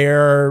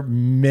bare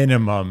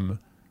minimum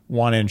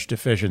 1-inch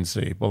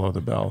deficiency below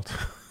the belt.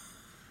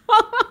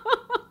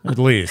 At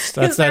least.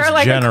 That's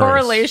generous. A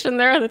correlation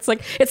there? It's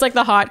like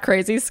the hot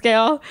crazy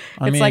scale.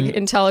 It's like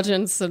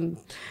intelligence and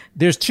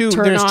there's two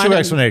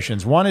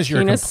explanations. One is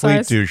you're a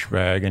complete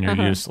douchebag and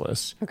you're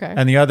useless. Okay.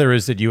 And the other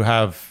is that you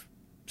have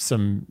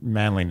some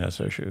manliness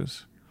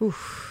issues.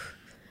 Oof.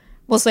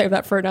 We'll save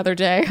that for another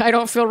day. I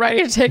don't feel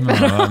ready to take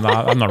that on.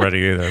 I'm not ready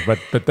either.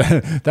 But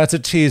that's a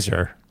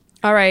teaser.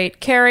 All right,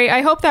 Carrie,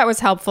 I hope that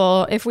was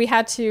helpful. If we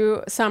had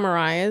to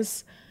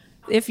summarize,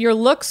 if your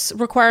looks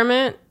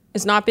requirement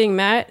is not being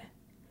met,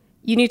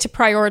 you need to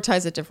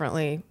prioritize it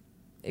differently.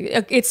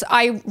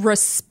 I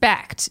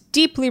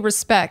deeply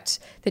respect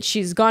that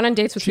she's gone on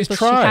dates with people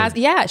she has.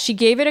 Yeah, she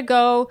gave it a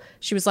go.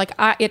 She was like,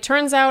 it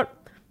turns out,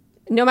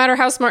 no matter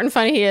how smart and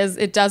funny he is,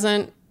 it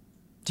doesn't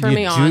turn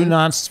me on. You do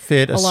not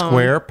fit a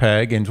square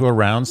peg into a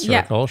round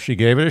circle. Yeah. She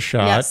gave it a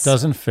shot. Yes.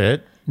 Doesn't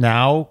fit.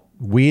 Now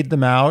weed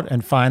them out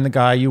and find the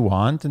guy you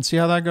want and see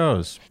how that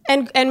goes.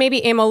 And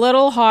maybe aim a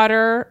little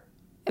hotter,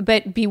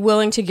 but be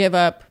willing to give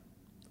up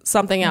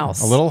something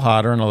else. A little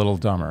hotter and a little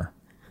dumber.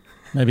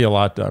 Maybe a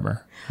lot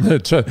dumber.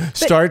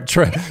 Start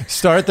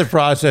the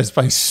process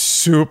by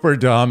super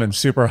dumb and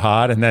super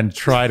hot, and then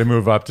try to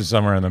move up to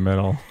somewhere in the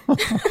middle.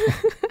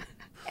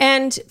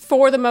 And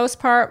for the most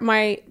part,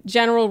 my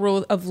general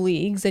rule of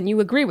leagues, and you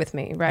agree with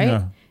me, right?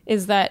 Yeah.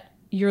 Is that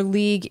your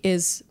league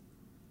is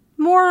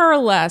more or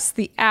less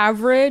the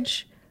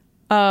average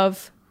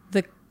of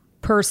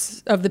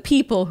the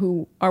people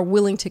who are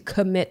willing to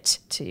commit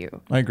to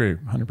you. I agree,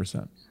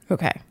 100%.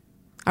 Okay.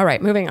 All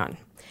right, moving on.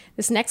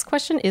 This next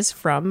question is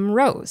from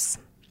Rose.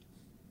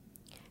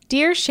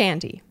 Dear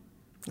Shandy.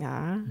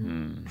 Now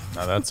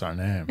that's our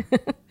name.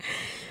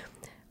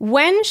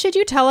 When should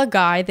you tell a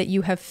guy that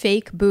you have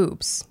fake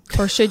boobs?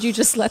 Or should you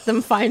just let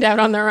them find out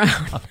on their own?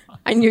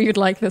 I knew you'd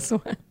like this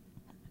one.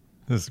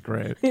 This is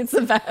great. It's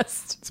the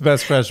best. It's the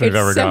best question we've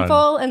ever gotten. It's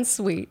simple and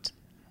sweet.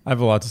 I have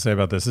a lot to say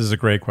about this. This is a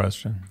great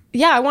question.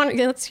 Yeah,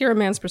 let's hear a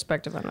man's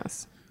perspective on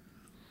this.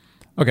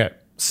 Okay,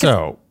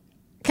 so...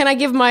 Can I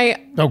give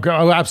my...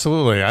 Oh,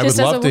 absolutely. I would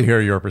love to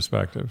hear your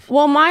perspective.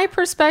 Well, my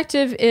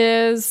perspective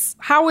is,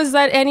 how is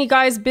that any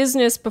guy's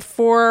business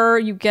before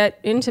you get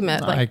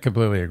intimate? I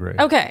completely agree.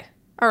 Okay.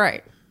 All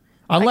right.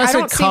 Unless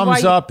it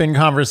comes up in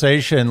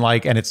conversation,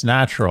 and it's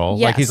natural.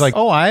 Yes. Like he's like,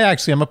 oh, I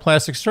actually am a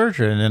plastic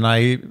surgeon and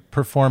I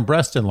perform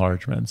breast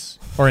enlargements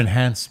or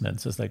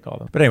enhancements, as they call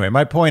them. But anyway,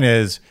 my point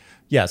is,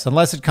 yes,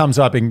 unless it comes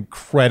up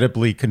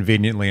incredibly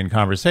conveniently in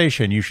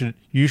conversation, you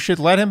should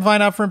let him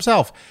find out for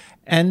himself.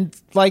 And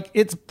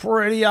it's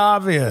pretty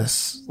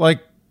obvious.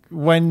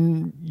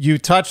 When you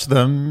touch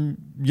them,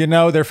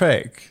 they're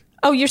fake.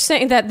 Oh, you're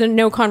saying that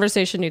no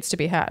conversation needs to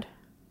be had?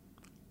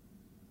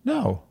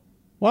 No.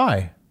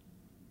 Why?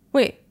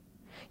 Wait.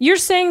 You're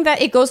saying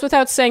that it goes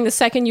without saying the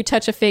second you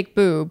touch a fake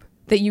boob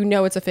that you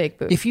know it's a fake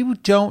boob. If you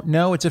don't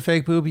know it's a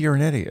fake boob, you're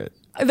an idiot.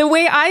 The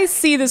way I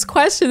see this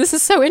question, this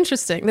is so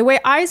interesting. The way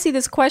I see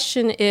this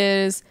question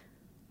is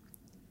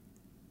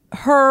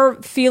her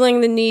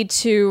feeling the need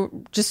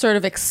to just sort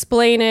of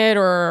explain it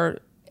or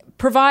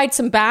provide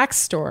some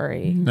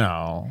backstory.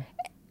 No.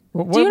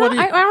 I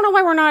don't know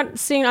why we're not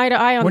seeing eye to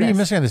eye on this. What are you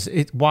missing on this?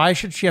 Why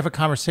should she have a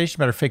conversation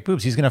about her fake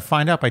boobs? He's going to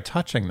find out by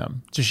touching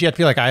them. So she had to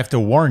be like, I have to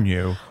warn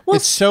you. Well,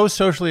 it's so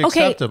socially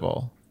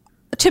acceptable.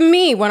 To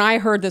me, when I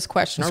heard this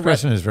question... This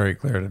question is very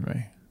clear to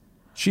me.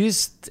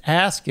 She's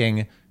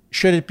asking,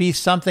 should it be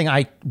something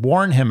I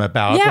warn him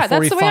about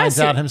before he finds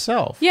out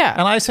himself? Yeah.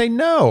 And I say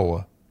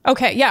no.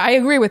 Okay, yeah, I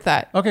agree with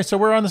that. Okay, so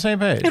we're on the same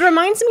page. It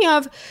reminds me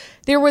of,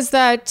 there was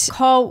that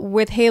call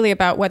with Haley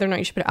about whether or not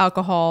you should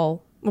put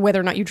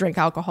whether or not you drink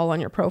alcohol on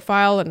your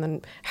profile, and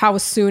then how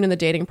soon in the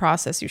dating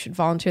process you should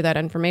volunteer that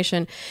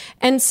information.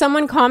 And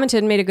someone commented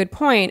and made a good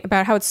point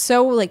about how it's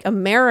so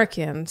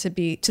American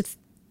to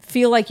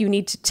feel like you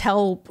need to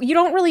tell. You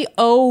don't really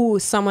owe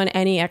someone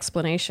any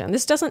explanation.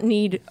 This doesn't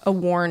need a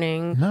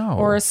warning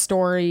or a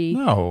story.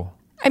 No.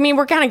 I mean,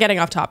 we're kind of getting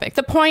off topic.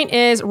 The point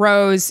is,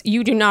 Rose,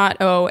 you do not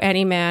owe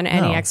any man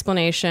any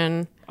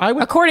explanation.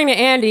 According to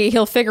Andy,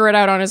 he'll figure it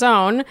out on his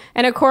own.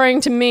 And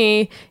according to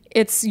me,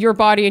 it's your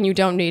body and you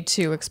don't need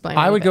to explain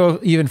anything. I would go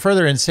even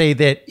further and say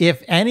that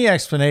if any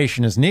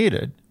explanation is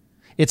needed,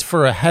 it's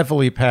for a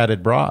heavily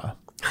padded bra.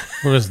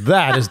 Because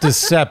that is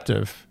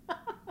deceptive.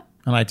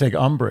 And I take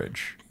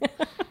umbrage.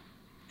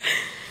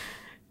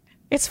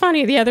 It's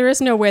funny. Yeah, there is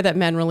no way that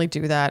men really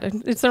do that.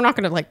 They're not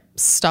going to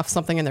stuff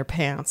something in their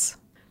pants.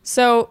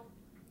 So,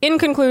 in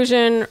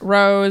conclusion,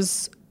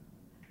 Rose,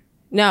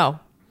 no,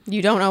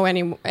 you don't owe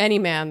any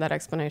man that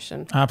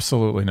explanation.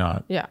 Absolutely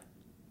not. Yeah.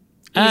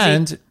 Easy.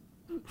 And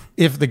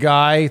if the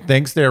guy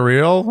thinks they're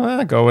real,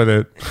 go with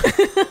it.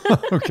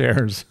 Who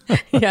cares?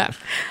 Yeah.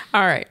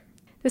 All right.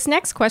 This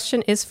next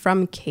question is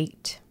from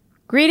Kate.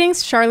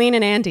 Greetings, Charlene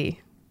and Andy.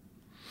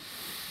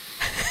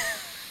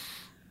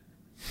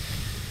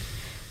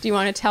 Do you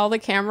want to tell the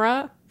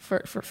camera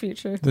for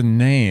future? The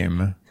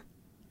name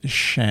is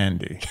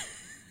Shandy.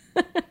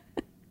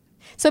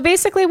 So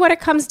basically what it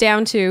comes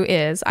down to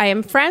is I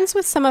am friends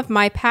with some of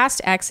my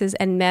past exes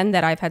and men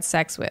that I've had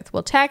sex with.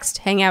 We'll text,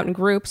 hang out in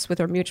groups with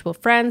our mutual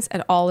friends,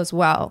 and all is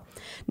well.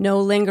 No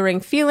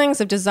lingering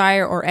feelings of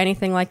desire or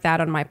anything like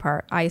that on my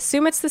part. I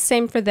assume it's the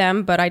same for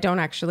them, but I don't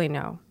actually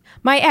know.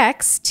 My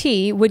ex,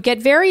 T, would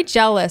get very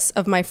jealous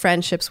of my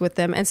friendships with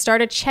them and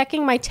started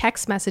checking my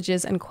text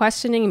messages and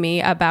questioning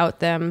me about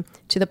them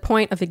to the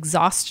point of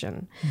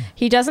exhaustion.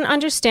 He doesn't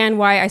understand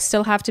why I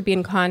still have to be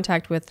in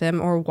contact with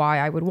them or why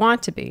I would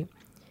want to be.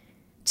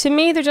 To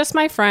me, they're just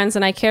my friends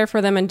and I care for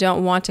them and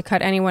don't want to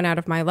cut anyone out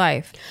of my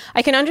life.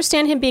 I can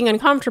understand him being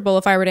uncomfortable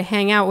if I were to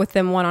hang out with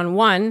them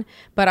one-on-one,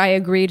 but I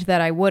agreed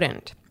that I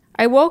wouldn't.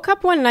 I woke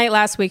up one night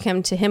last week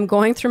to him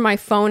going through my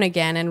phone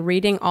again and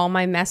reading all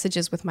my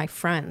messages with my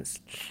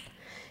friends.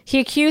 He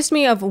accused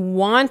me of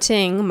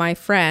wanting my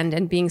friend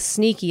and being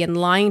sneaky and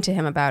lying to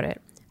him about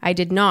it. I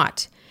did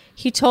not.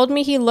 He told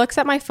me he looks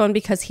at my phone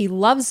because he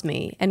loves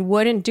me and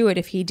wouldn't do it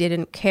if he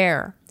didn't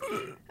care.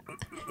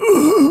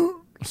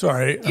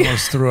 Sorry, I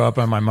almost threw up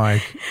on my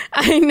mic.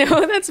 I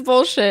know that's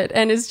bullshit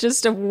and is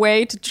just a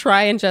way to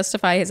try and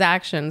justify his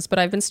actions, but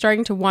I've been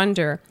starting to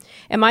wonder,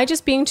 am I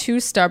just being too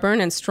stubborn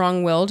and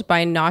strong-willed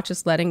by not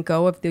just letting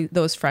go of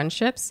those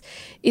friendships?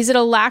 Is it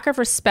a lack of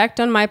respect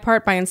on my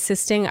part by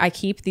insisting I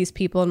keep these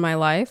people in my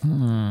life?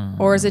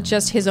 Or is it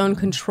just his own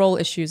control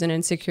issues and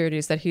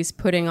insecurities that he's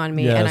putting on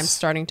me and I'm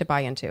starting to buy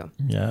into?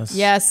 Yes.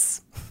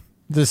 Yes.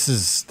 This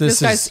is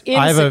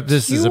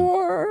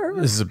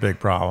a big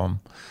problem.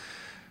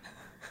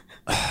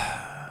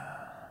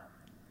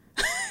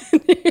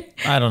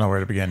 I don't know where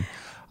to begin.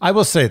 I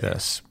will say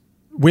this.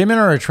 Women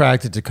are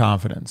attracted to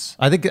confidence.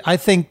 I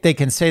think they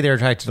can say they're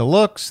attracted to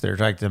looks, they're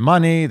attracted to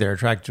money, they're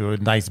attracted to a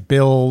nice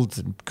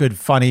build, good,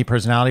 funny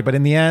personality, but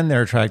in the end,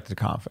 they're attracted to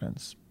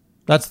confidence.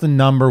 That's the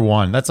number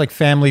one. That's like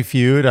Family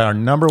Feud. Our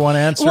number one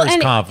answer is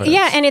confidence.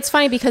 Yeah, and it's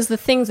funny because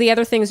the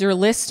other things you're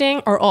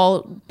listing are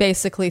all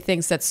basically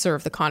things that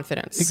serve the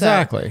confidence.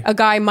 Exactly. So a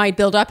guy might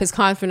build up his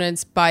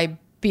confidence by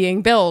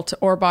being built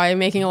or by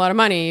making a lot of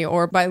money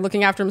or by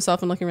looking after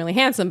himself and looking really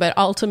handsome, but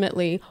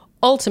ultimately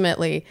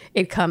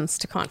it comes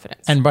to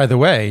confidence. And by the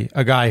way,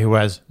 a guy who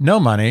has no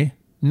money,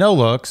 no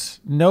looks,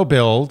 no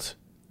build,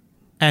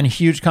 and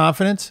huge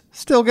confidence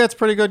still gets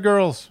pretty good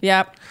girls.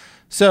 Yep.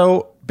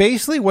 So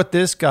basically what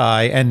this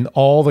guy and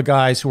all the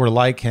guys who are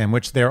like him,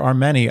 which there are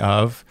many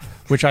of,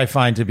 which I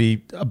find to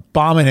be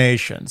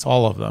abominations,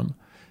 all of them,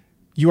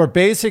 you are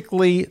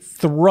basically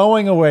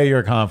throwing away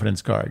your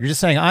confidence card. You're just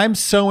saying, I'm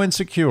so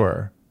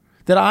insecure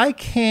that I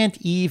can't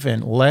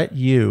even let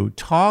you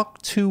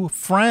talk to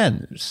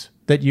friends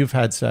that you've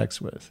had sex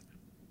with.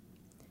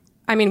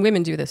 I mean,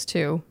 women do this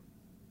too.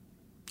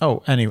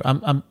 Oh, anyway,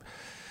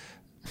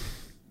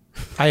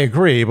 I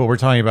agree, but we're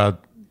talking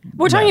about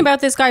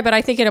this guy, but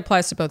I think it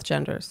applies to both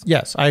genders.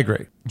 Yes, I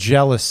agree.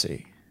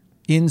 Jealousy,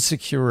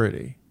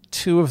 insecurity,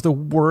 two of the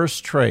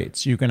worst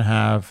traits you can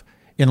have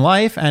in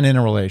life and in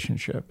a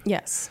relationship.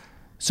 Yes.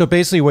 So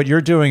basically what you're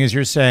doing is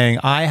you're saying,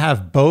 I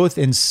have both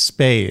in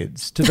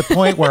spades to the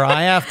point where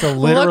I have to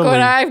literally... Look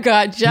what I've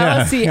got,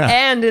 jealousy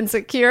and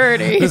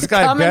insecurity. This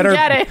guy Come better, and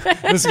get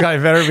it. This guy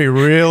better be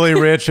really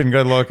rich and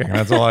good looking.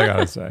 That's all I got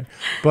to say.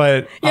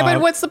 But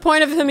but what's the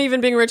point of him even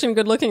being rich and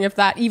good looking if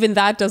that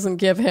doesn't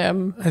give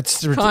him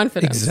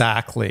confidence?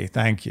 Exactly.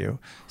 Thank you.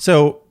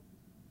 So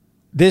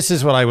this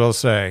is what I will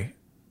say.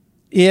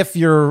 If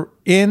you're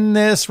in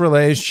this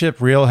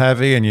relationship real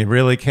heavy and you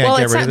really can't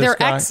get rid of this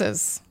guy... They're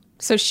exes.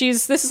 So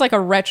this is like a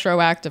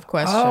retroactive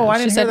question. Oh, I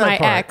didn't hear that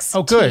part. My ex.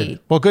 Oh, good.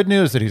 Well, good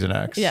news that he's an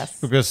ex.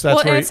 Yes. Because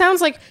that's it sounds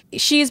like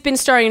she's been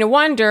starting to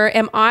wonder,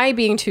 am I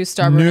being too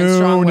stubborn and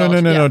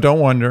strong-willed? No. Don't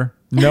wonder.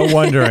 No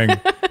wondering.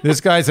 This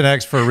guy's an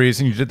ex for a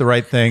reason. You did the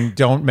right thing.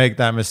 Don't make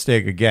that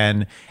mistake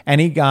again.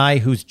 Any guy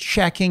who's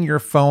checking your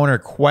phone or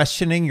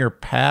questioning your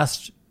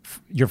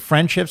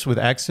friendships with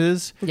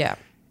exes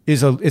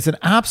is an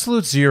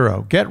absolute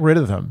zero. Get rid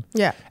of them.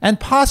 Yeah. And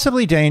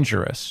possibly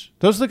dangerous.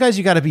 Those are the guys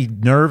you got to be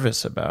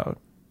nervous about.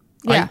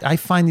 Yeah. I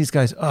find these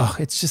guys, it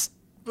pisses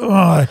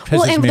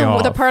me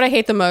off. The part I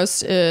hate the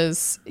most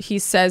is he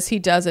says he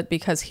does it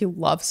because he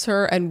loves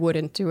her and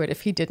wouldn't do it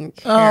if he didn't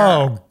care.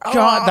 Oh,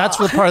 God. That's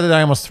the part that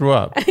I almost threw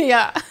up.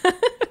 Yeah.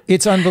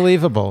 It's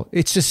unbelievable.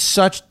 It's just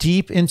such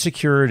deep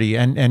insecurity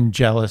and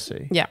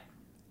jealousy. Yeah.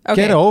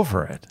 Okay. Get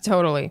over it.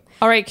 Totally.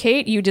 All right,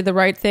 Kate, you did the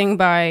right thing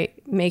by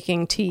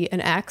making T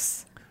an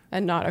ex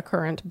and not a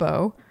current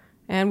beau.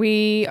 And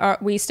we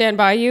stand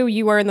by you.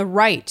 You are in the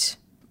right.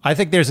 I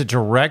think there's a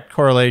direct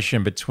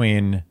correlation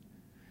between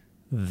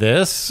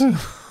this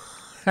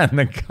and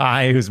the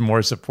guy who's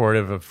more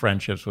supportive of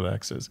friendships with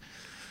exes.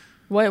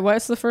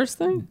 What's the first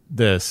thing?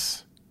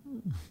 This.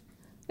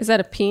 Is that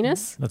a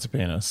penis? That's a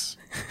penis.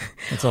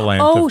 That's a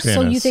length of penis.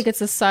 Oh, so you think it's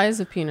the size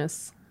of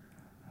penis?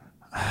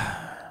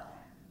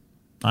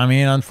 I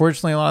mean,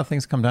 unfortunately, a lot of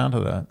things come down to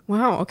that.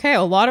 Wow. Okay.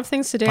 A lot of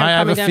things today are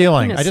coming down to penis I have a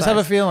feeling. I just have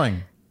a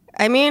feeling.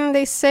 I mean,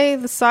 they say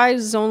the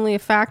size is only a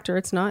factor.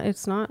 It's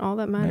not all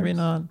that matters. Maybe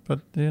not, but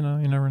you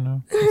never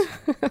know.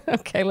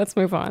 Okay, let's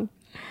move on.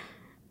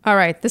 All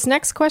right. This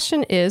next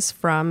question is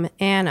from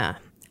Anna.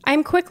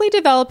 I'm quickly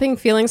developing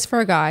feelings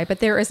for a guy, but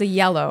there is a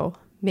yellow,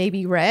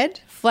 maybe red,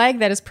 flag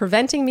that is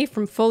preventing me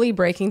from fully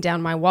breaking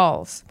down my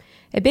walls.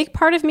 A big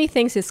part of me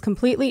thinks it's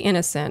completely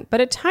innocent,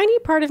 but a tiny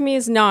part of me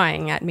is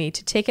gnawing at me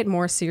to take it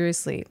more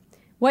seriously.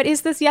 What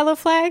is this yellow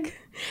flag?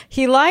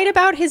 He lied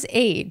about his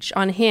age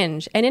on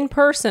Hinge and in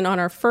person on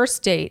our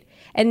first date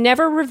and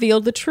never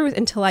revealed the truth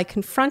until I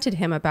confronted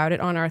him about it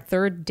on our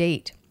third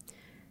date.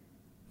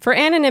 For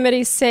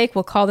anonymity's sake,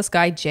 we'll call this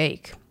guy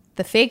Jake.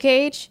 The fake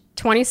age,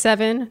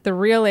 27. The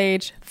real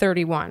age,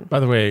 31. By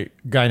the way,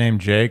 guy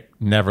named Jake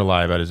never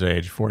lie about his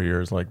age 4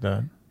 years like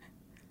that.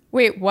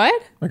 Wait,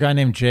 what? A guy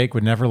named Jake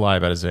would never lie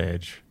about his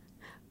age.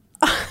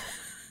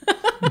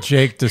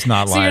 Jake does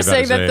not lie about his age. So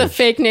you're saying that the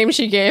fake name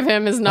she gave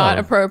him is not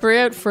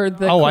appropriate for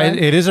the...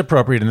 It is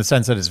appropriate in the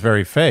sense that it's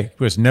very fake.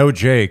 Because no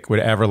Jake would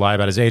ever lie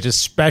about his age,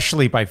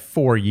 especially by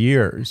 4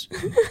 years.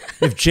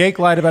 If Jake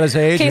lied about his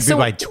age, it'd be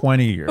by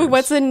 20 years.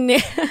 What's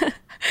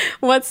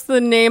the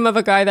name of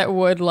a guy that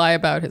would lie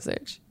about his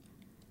age?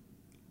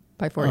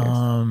 By 4 years.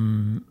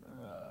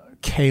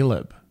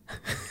 Caleb.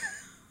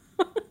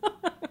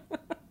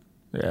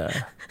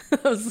 Yeah.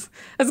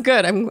 That's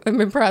good. I'm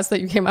impressed that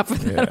you came up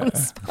with that on the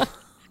spot.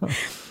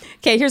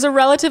 Okay, here's a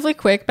relatively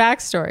quick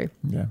backstory.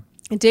 Yeah.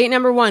 Date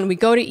number 1, we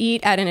go to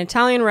eat at an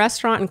Italian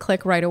restaurant and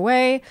click right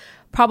away.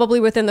 Probably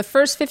within the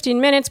first 15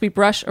 minutes, we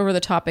brush over the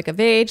topic of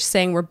age,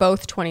 saying we're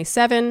both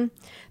 27.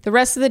 The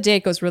rest of the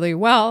date goes really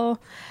well.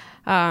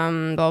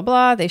 Blah,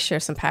 blah. They share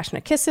some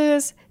passionate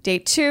kisses.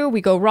 Date 2, we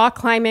go rock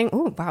climbing.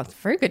 Oh, wow,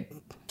 very good.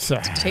 It's a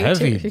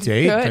heavy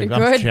date.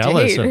 I'm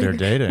jealous of their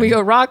dating. We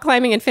go rock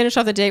climbing and finish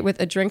off the date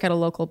with a drink at a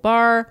local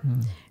bar.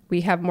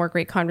 We have more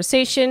great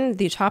conversation.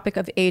 The topic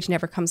of age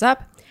never comes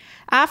up.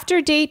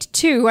 After date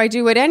 2, I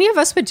do what any of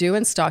us would do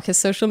and stalk his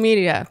social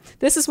media.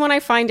 This is when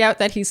I find out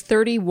that he's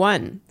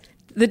 31.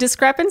 The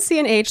discrepancy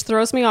in age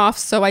throws me off,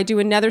 so I do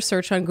another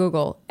search on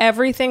Google.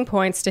 Everything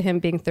points to him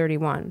being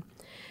 31.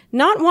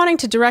 Not wanting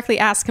to directly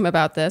ask him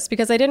about this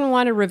because I didn't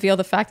want to reveal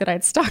the fact that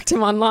I'd stalked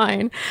him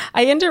online,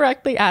 I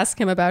indirectly ask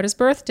him about his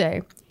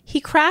birthday.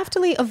 He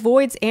craftily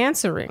avoids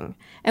answering,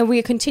 and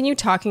we continue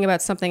talking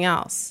about something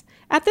else.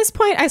 At this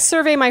point, I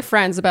survey my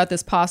friends about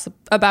his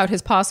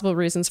possible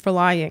reasons for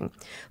lying.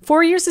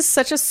 4 years is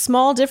such a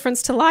small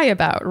difference to lie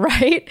about,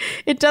 right?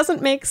 It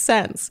doesn't make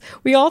sense.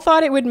 We all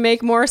thought it would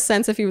make more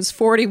sense if he was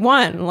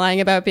 41,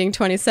 lying about being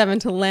 27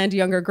 to land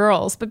younger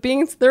girls. But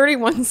being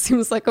 31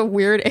 seems like a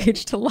weird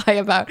age to lie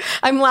about.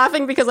 I'm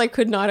laughing because I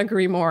could not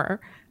agree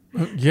more.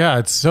 Yeah,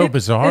 it's so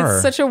bizarre.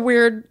 It's such a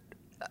weird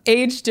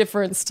age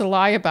difference to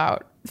lie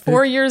about.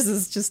 4 years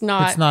is just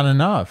not... It's not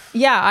enough.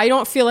 Yeah, I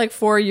don't feel like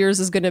 4 years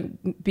is going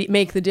to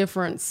make the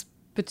difference.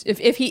 But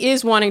if he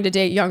is wanting to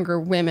date younger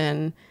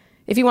women,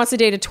 if he wants to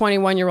date a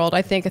 21-year-old,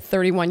 I think a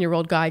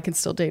 31-year-old guy can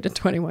still date a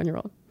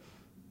 21-year-old.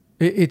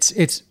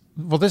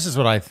 Well, this is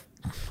what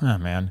oh,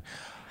 man.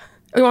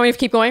 You want me to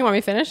keep going? Want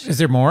me to finish? Is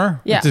there more?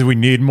 Yeah. Do we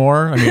need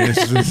more? I mean,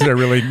 is there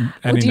really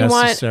any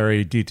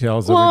necessary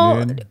details that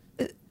we need?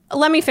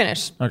 Let me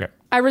finish. Okay.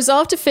 I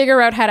resolved to figure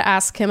out how to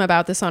ask him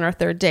about this on our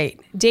 3rd date.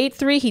 Date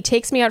 3, he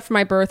takes me out for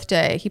my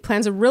birthday. He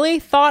plans a really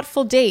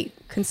thoughtful date,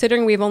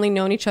 considering we've only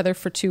known each other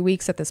for 2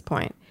 weeks at this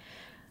point.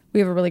 We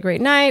have a really great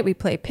night. We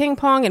play ping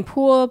pong and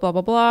pool, blah,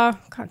 blah, blah.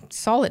 God,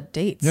 solid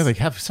dates. Yeah, they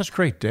have such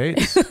great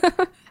dates.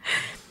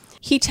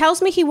 He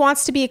tells me he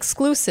wants to be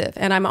exclusive,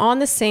 and I'm on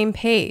the same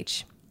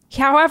page.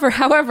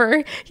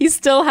 However, he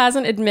still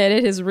hasn't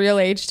admitted his real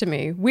age to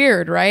me.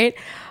 Weird, right?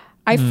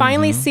 I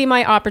finally see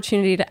my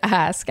opportunity to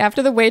ask.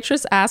 After the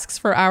waitress asks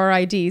for our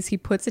IDs, he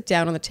puts it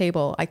down on the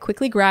table. I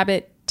quickly grab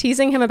it,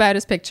 teasing him about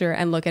his picture,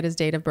 and look at his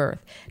date of birth.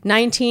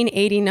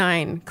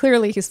 1989.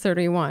 Clearly he's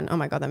 31. Oh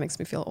my God, that makes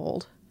me feel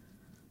old.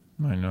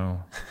 I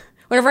know.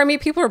 Whenever I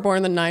meet people who are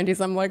born in the 90s,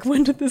 I'm like,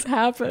 when did this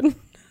happen?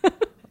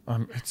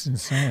 It's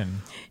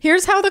insane.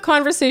 Here's how the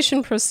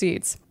conversation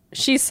proceeds.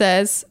 She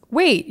says,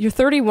 wait, you're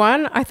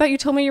 31? I thought you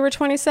told me you were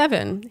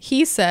 27.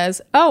 He says,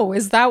 oh,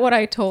 is that what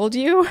I told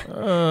you?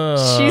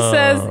 She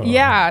says,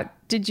 yeah.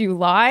 Did you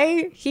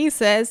lie? He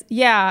says,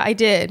 yeah, I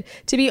did.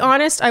 To be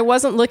honest, I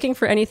wasn't looking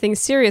for anything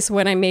serious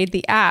when I made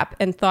the app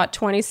and thought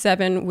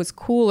 27 was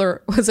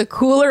a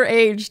cooler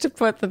age to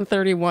put than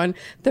 31.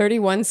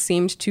 31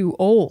 seemed too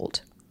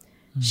old.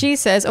 She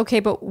says, okay,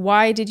 but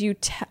why did you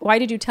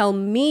tell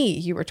me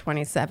you were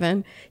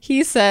 27?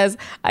 He says,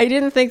 I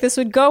didn't think this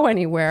would go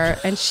anywhere.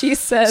 And she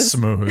says...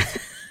 Smooth.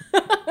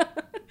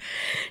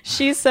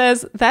 She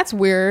says, that's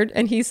weird.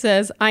 And he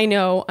says, I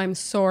know, I'm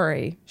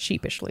sorry,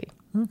 sheepishly.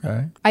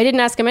 Okay. I didn't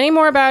ask him any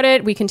more about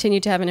it. We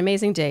continued to have an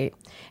amazing date.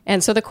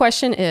 And so the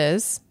question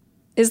is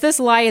this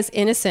lie as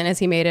innocent as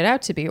he made it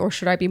out to be, or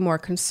should I be more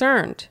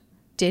concerned?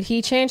 Did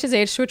he change his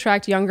age to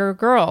attract younger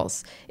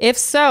girls? If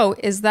so,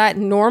 is that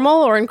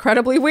normal or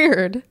incredibly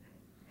weird?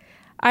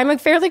 I'm a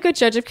fairly good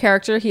judge of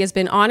character. He has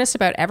been honest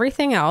about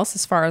everything else,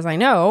 as far as I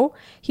know.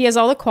 He has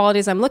all the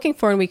qualities I'm looking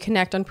for, and we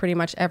connect on pretty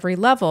much every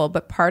level.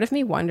 But part of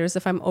me wonders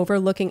if I'm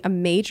overlooking a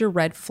major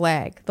red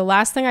flag. The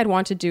last thing I'd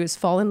want to do is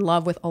fall in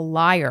love with a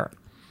liar.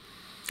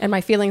 And my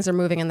feelings are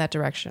moving in that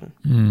direction.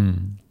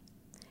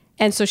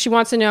 And so she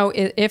wants to know,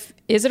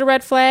 is it a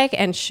red flag,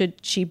 and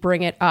should she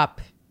bring it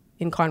up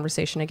in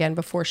conversation again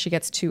before she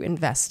gets too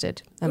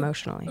invested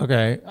emotionally?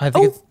 Okay. I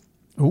think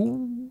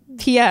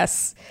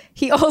P.S.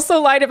 He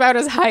also lied about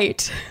his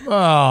height.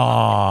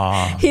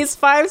 Oh. He's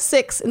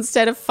 5'6"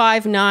 instead of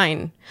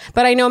 5'9".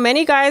 But I know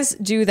many guys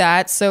do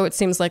that, so it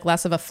seems like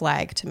less of a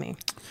flag to me.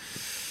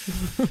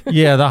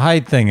 Yeah, the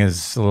height thing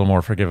is a little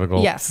more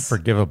forgivable. Yes.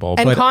 Forgivable.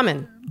 And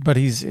common. But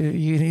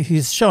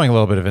he's showing a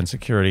little bit of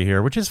insecurity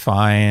here, which is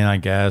fine, I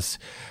guess.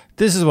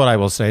 This is what I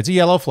will say. It's a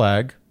yellow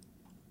flag.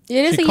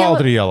 She called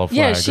it a yellow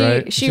flag,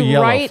 right? She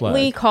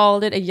rightly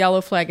called it a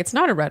yellow flag. It's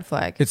not a red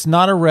flag. It's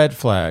not a red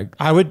flag.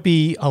 I would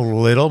be a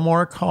little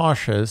more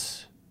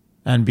cautious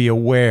and be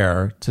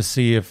aware to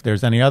see if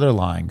there's any other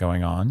lying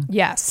going on.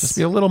 Yes. Just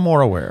be a little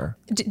more aware.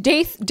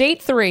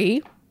 Date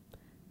 3,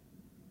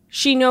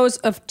 she knows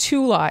of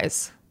 2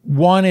 lies.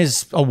 One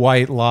is a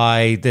white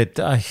lie that,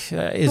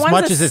 as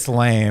much as it's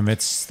lame,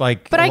 it's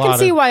like. But I can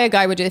see why a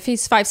guy would do it. If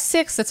he's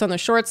 5'6", that's on the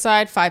short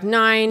side.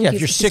 5'9", yeah,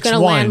 if you're 6'1", going to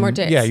land more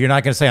dates. Yeah, you're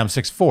not going to say I'm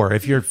 6'4".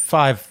 If you're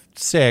 5'6",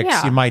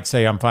 6, you might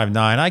say I'm 5'9".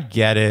 I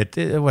get it.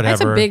 Whatever.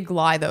 That's a big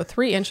lie, though.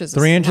 3 inches.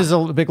 3 inches is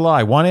a big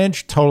lie. 1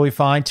 inch, totally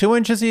fine. 2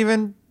 inches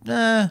even,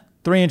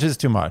 3 inches is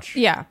too much.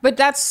 Yeah, but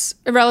that's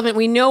irrelevant.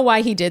 We know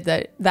why he did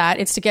that.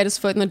 It's to get his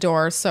foot in the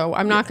door. So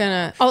I'm not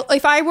going to...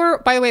 If I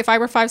were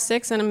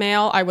 5'6" and a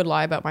male, I would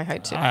lie about my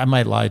height too. I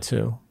might lie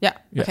too. Yeah.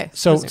 Okay.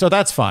 So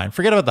that's fine.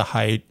 Forget about the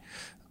height.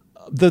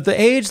 The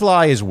age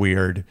lie is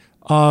weird.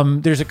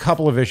 There's a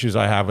couple of issues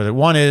I have with it.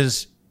 One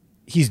is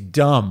he's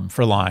dumb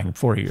for lying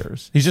 4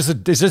 years. It's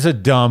just a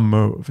dumb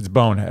move. It's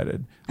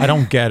boneheaded. I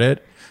don't get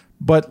it.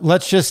 But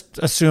let's just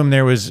assume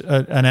there was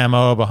an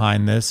MO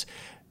behind this.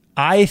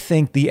 I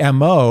think the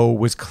MO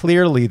was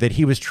clearly that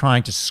he was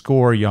trying to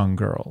score young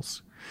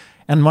girls.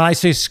 And when I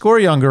say score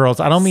young girls,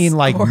 I don't mean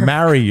like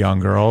marry young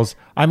girls.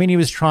 I mean, he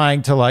was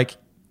trying to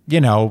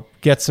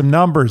get some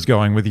numbers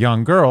going with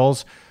young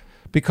girls,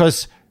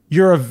 because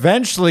you're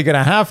eventually going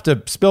to have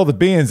to spill the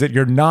beans that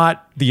you're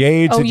not the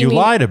age that you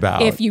lied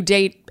about. If you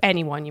date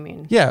anyone, you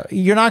mean? Yeah.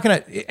 You're not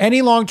going to,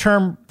 any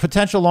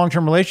potential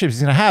long-term relationships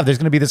he's going to have, there's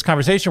going to be this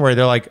conversation where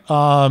they're like,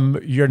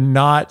 you're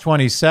not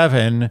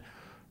 27.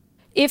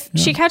 If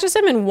she catches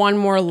him in one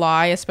more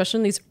lie, especially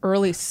in these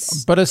early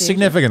stages. But a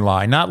significant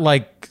lie, not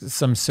like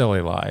some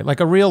silly lie.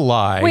 Like a real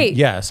lie. Wait.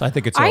 Yes, I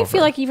think it's over. I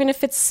feel like even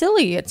if it's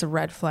silly, it's a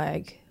red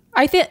flag.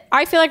 I feel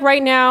like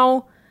right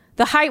now,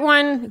 the height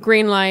one,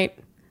 green light.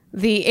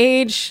 The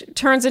age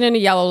turns it into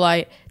yellow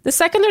light. The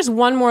second there's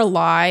one more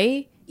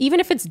lie, even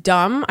if it's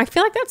dumb, I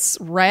feel like that's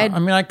red. I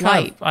mean, I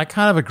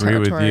kind of agree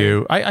with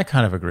you. I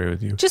kind of agree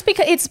with you. Just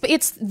because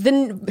it's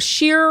the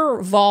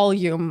sheer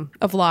volume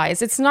of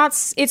lies.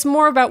 It's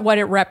more about what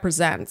it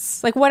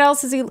represents. Like, what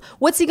else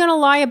what's he going to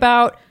lie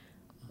about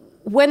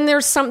when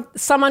there's some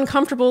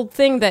uncomfortable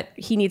thing that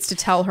he needs to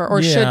tell her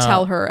or should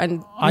tell her,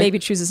 and maybe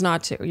chooses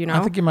not to, I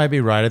think you might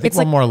be right. I think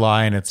one more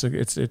lie and it's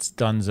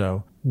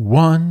donezo.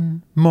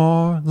 One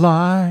more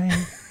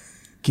lie.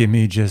 Give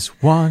me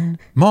just one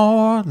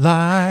more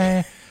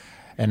lie,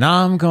 and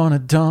I'm gonna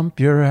dump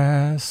your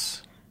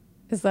ass.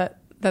 That's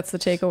the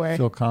takeaway?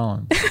 Phil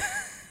Collins.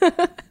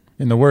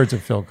 In the words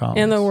of Phil Collins.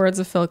 In the words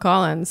of Phil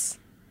Collins.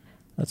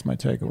 That's my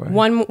takeaway.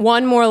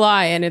 One more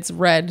lie and it's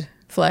red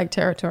flag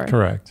territory.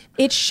 Correct.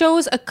 It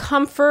shows a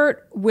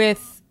comfort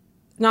with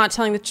not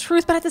telling the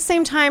truth, but at the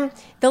same time,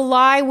 the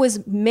lie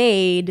was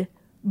made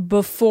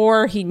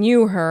before he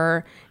knew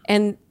her.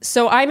 And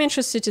so I'm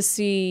interested to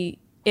see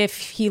if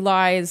he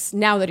lies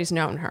now that he's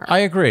known her. I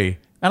agree.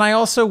 And I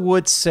also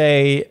would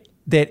say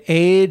that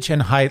age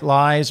and height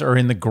lies are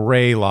in the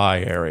gray lie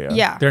area.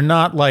 Yeah. They're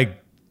not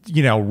like,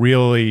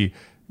 really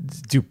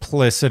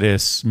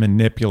duplicitous,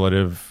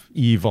 manipulative,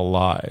 evil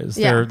lies.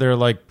 Yeah. They're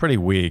like pretty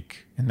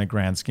weak in the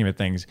grand scheme of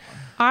things.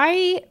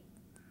 I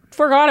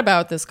forgot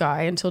about this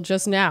guy until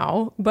just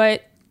now,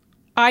 but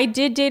I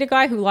did date a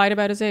guy who lied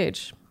about his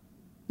age.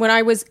 When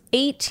I was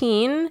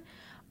 18,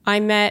 I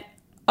met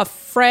a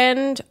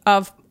friend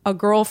of a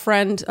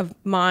girlfriend of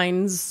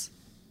mine's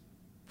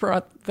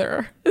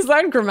brother. Is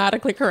that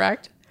grammatically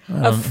correct?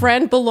 A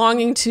friend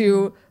belonging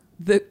to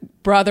the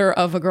brother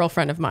of a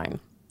girlfriend of mine.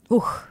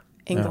 Ooh,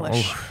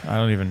 English. I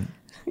don't even...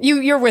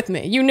 You're with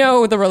me. You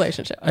know the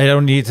relationship. I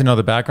don't need to know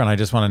the background. I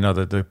just want to know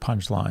the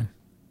punchline.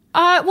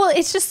 Well,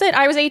 it's just that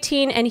I was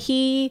 18 and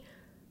he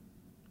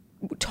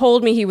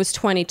told me he was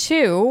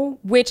 22,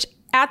 which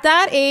at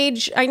that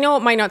age, I know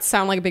it might not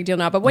sound like a big deal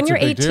now, but when you're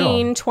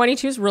 18,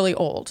 22 is really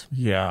old.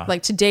 Yeah.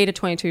 Like to date a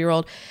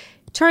 22-year-old.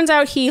 Turns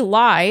out he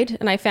lied,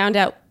 and I found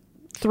out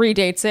 3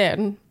 dates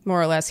in,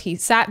 more or less. He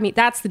sat me,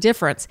 that's the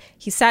difference.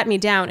 He sat me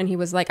down and he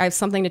was like, I have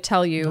something to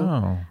tell you.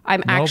 Oh,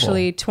 I'm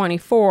actually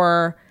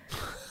 24.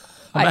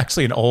 I'm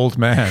actually an old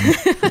man.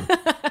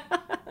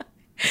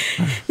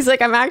 He's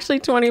like, I'm actually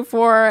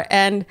 24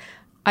 and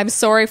I'm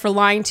sorry for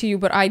lying to you,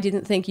 but I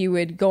didn't think you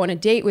would go on a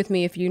date with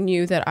me if you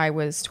knew that I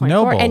was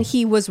 24. Noble. And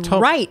he was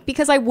right,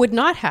 because I would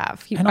not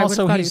have. And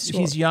also,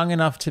 he's young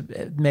enough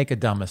to make a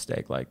dumb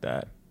mistake like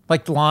that.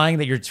 Like lying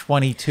that you're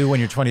 22 when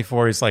you're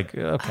 24 is like,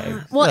 okay,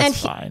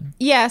 that's fine.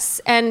 Yes,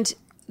 and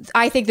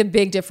I think the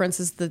big difference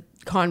is the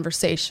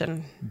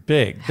conversation.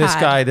 Big.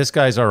 This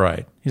guy's all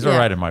right. He's all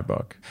right in my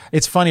book.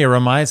 It's funny. It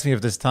reminds me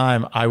of this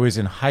time I was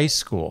in high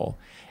school,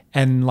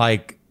 and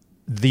like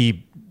the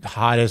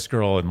hottest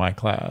girl in my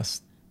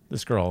class,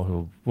 this girl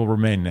who will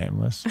remain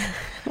nameless,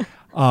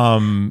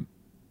 brought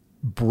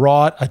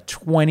a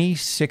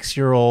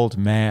 26-year-old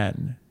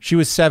man. She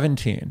was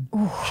 17.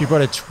 Ooh. She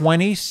brought a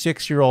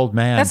 26-year-old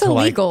man. That's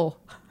illegal.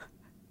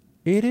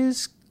 It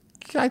is.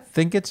 I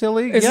think it's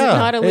illegal. Is it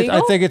not illegal?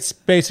 I think it's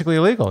basically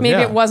illegal.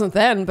 Maybe it wasn't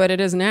then, but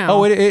it is now.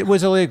 Oh, it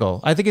was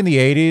illegal. I think in the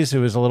 80s it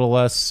was a little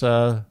less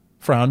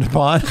frowned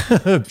upon.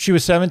 She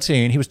was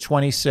 17. He was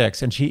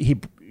 26, and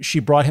she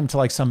brought him to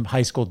like some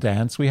high school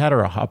dance we had,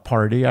 or a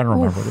party. I don't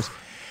remember what it was.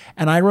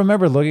 And I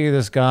remember looking at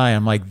this guy, and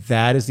I'm like,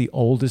 that is the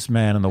oldest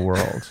man in the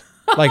world.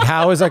 Like,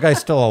 how is that guy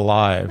still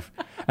alive?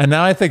 And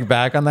now I think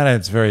back on that, and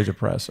it's very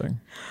depressing.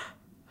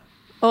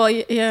 Oh,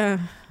 yeah.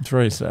 It's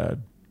very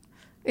sad.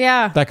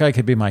 Yeah. That guy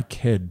could be my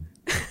kid.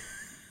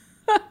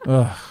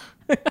 Ugh.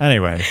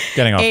 Anyway,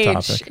 getting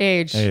off topic.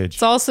 Age.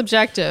 It's all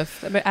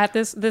subjective. At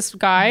this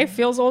guy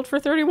feels old for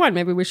 31.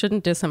 Maybe we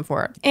shouldn't diss him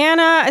for it.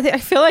 Anna, I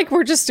feel like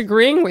we're just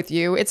agreeing with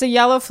you. It's a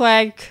yellow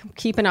flag.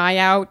 Keep an eye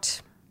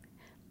out.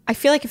 I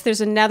feel like if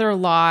there's another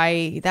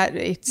lie, that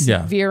it's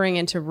veering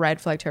into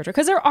red flag territory.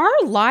 Because there are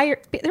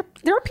liars.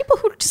 There are people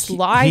who just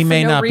lie for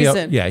no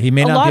reason. He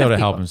may not be able to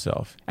help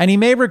himself. And he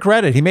may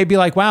regret it. He may be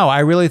like, wow, I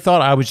really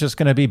thought I was just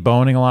going to be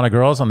boning a lot of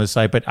girls on this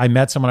site, but I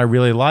met someone I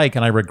really like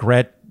and I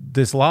regret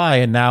this lie.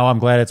 And now I'm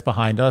glad it's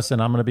behind us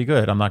and I'm going to be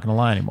good. I'm not going to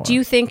lie anymore. Do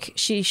you think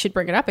she should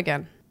bring it up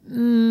again?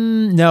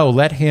 No,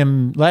 let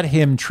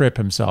him trip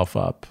himself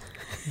up.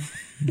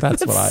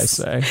 That's what I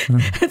say.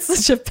 It's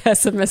such a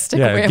pessimistic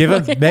way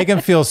of make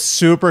him feel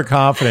super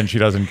confident she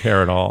doesn't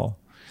care at all.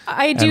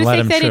 I do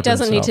think that it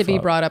doesn't need to be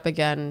brought up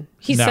again.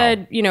 He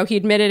said, he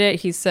admitted it.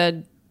 He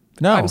said,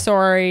 no, I'm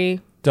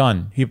sorry.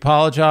 Done. He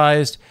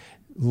apologized.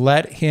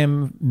 Let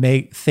him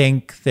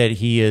think that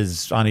he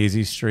is on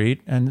easy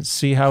street and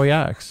see how he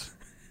acts.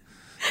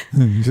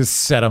 Just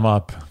set him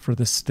up for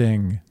the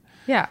sting.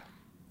 Yeah.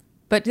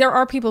 But there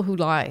are people who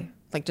lie.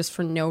 Like just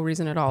for no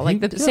reason at all.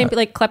 Like the same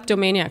like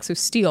kleptomaniacs who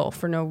steal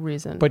for no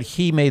reason. But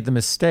he made the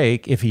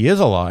mistake, if he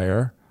is a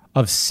liar,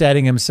 of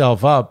setting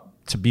himself up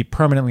to be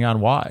permanently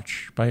on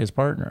watch by his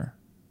partner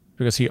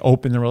because he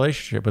opened the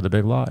relationship with a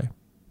big lie.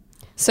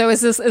 So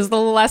is the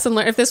lesson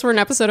learned? If this were an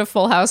episode of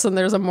Full House and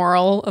there's a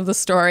moral of the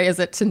story, is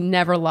it to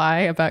never lie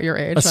about your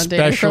age?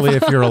 Especially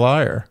if you're a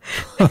liar.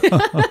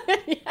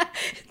 Yeah,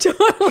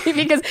 totally,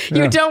 because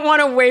you don't want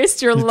to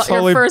waste your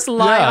first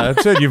lie. Yeah,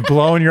 that's it. You've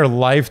blown your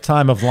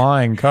lifetime of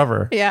lying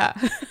cover. Yeah.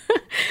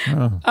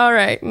 All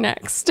right,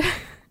 next.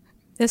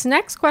 This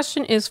next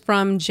question is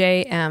from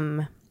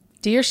JM.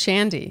 Dear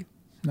Shandy.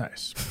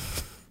 Nice.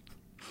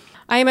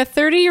 I am a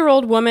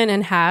 30-year-old woman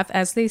and have,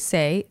 as they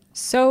say,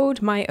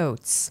 sowed my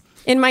oats.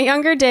 In my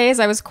younger days,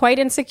 I was quite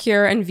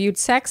insecure and viewed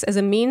sex as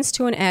a means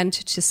to an end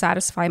to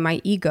satisfy my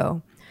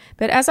ego.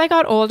 But as I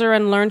got older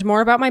and learned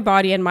more about my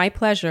body and my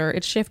pleasure,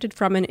 it shifted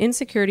from an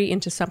insecurity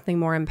into something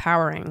more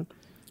empowering.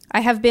 I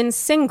have been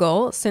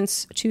single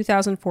since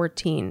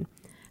 2014.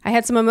 I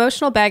had some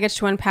emotional baggage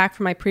to unpack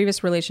from my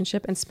previous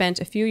relationship and spent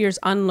a few years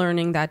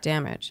unlearning that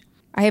damage.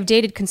 I have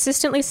dated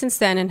consistently since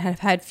then and have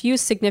had few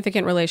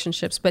significant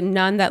relationships, but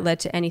none that led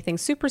to anything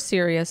super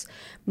serious.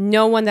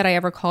 No one that I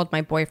ever called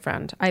my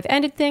boyfriend. I've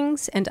ended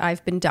things and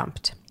I've been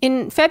dumped.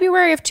 In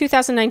February of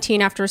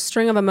 2019, after a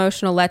string of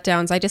emotional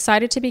letdowns, I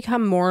decided to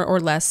become more or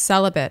less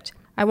celibate.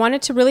 I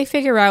wanted to really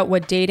figure out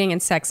what dating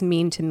and sex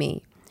mean to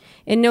me.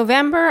 In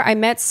November, I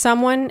met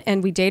someone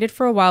and we dated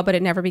for a while, but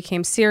it never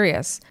became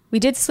serious. We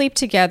did sleep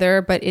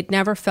together, but it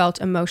never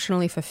felt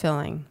emotionally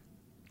fulfilling.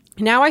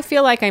 Now I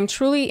feel like I'm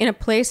truly in a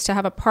place to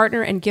have a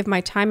partner and give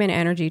my time and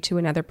energy to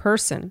another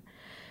person.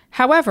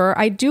 However,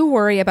 I do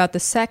worry about the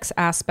sex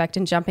aspect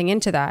and jumping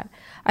into that.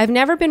 I've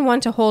never been one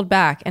to hold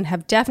back and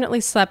have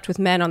definitely slept with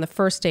men on the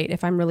first date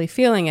if I'm really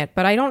feeling it,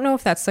 but I don't know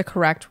if that's the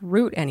correct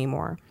route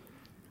anymore.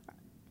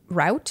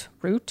 Route?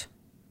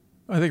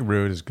 I think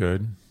route is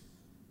good.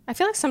 I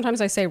feel like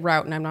sometimes I say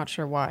route and I'm not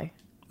sure why.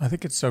 I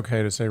think it's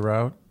okay to say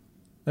route.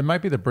 It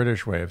might be the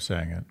British way of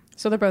saying it.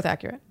 So they're both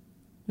accurate?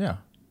 Yeah.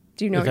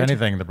 Do you know? If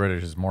anything, the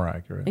British is more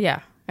accurate. Yeah.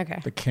 Okay.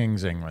 The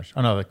King's English.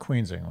 Oh no, the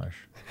Queen's English.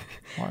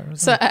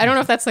 So I don't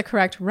know if that's the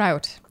correct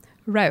route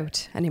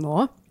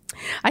anymore.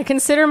 I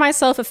consider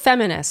myself a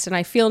feminist and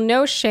I feel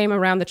no shame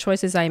around the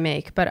choices I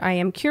make, but I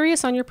am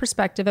curious on your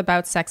perspective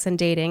about sex and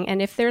dating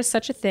and if there's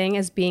such a thing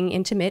as being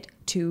intimate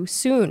too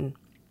soon.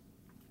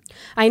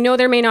 I know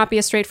there may not be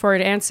a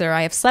straightforward answer.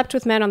 I have slept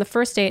with men on the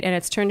first date and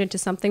it's turned into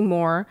something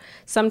more,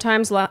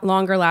 sometimes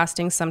longer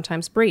lasting,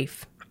 sometimes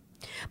brief.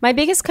 My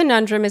biggest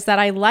conundrum is that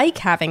I like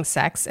having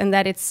sex and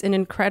that I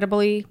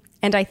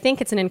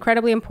think it's an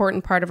incredibly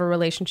important part of a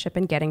relationship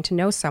and getting to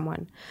know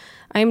someone.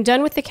 I am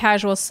done with the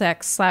casual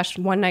sex /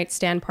 one-night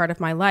stand part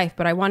of my life,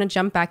 but I want to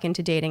jump back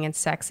into dating and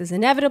sex is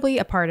inevitably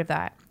a part of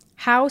that.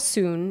 How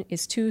soon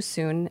is too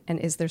soon and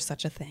is there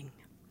such a thing?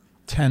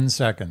 10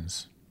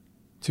 seconds.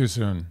 Too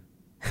soon.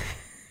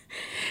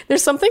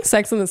 There's something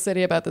Sex in the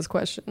City about this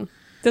question.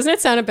 Doesn't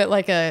it sound a bit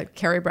like a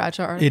Carrie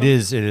Bradshaw article? It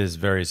is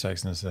very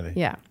Sex in the City.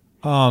 Yeah.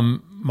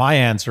 My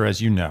answer,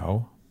 as you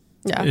know,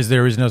 is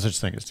there is no such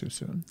thing as too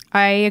soon.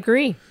 I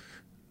agree.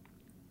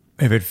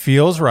 If it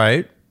feels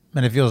right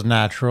and it feels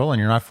natural and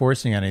you're not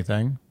forcing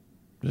anything,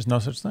 there's no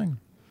such thing.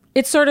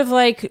 It's sort of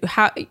like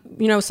how,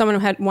 someone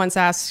who had once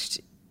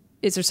asked,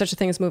 is there such a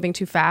thing as moving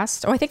too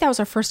fast? Oh, I think that was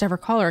our first ever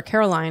caller,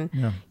 Caroline.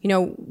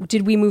 Yeah.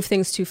 Did we move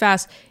things too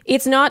fast?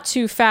 It's not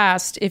too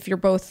fast if you're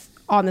both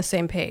on the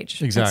same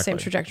page. Exactly. The same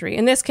trajectory.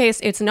 In this case,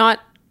 it's not.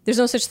 There's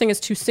no such thing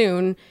as too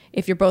soon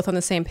if you're both on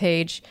the same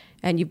page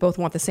and you both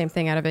want the same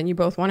thing out of it and you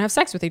both want to have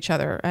sex with each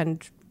other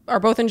and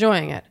are both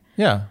enjoying it.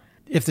 Yeah.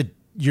 If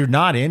you're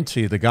not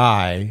into the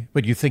guy,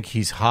 but you think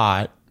he's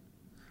hot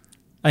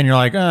and you're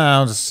like,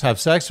 I'll just have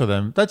sex with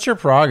him, that's your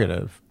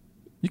prerogative.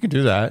 You can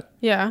do that.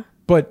 Yeah.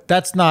 But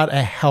that's not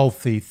a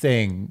healthy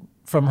thing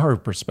from her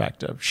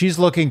perspective. She's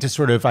looking to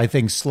sort of, I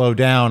think, slow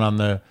down on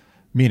the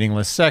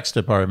meaningless sex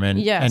department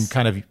and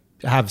kind of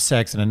have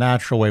sex in a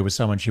natural way with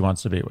someone she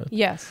wants to be with.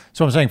 Yes.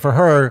 So I'm saying for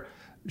her,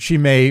 she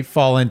may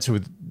fall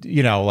into,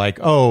 like,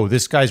 oh,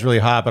 this guy's really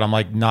hot, but I'm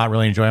like not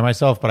really enjoying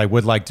myself, but I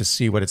would like to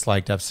see what it's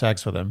like to have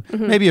sex with him.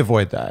 Mm-hmm. Maybe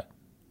avoid that.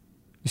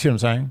 You see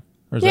what I'm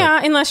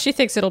saying? Unless she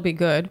thinks it'll be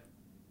good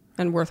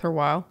and worth her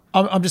while.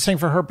 I'm just saying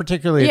for her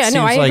particularly, it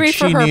seems like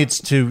she needs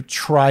to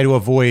try to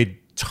avoid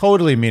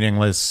totally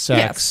meaningless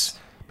sex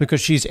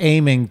because she's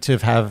aiming to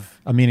have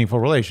a meaningful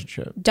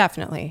relationship.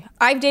 Definitely.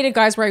 I've dated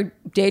guys where I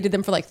dated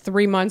them for like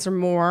 3 months or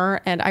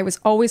more, and I was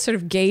always sort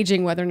of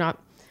gauging whether or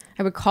not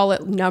I would call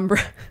it number.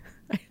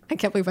 I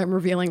can't believe I'm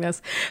revealing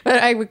this,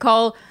 but I would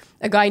call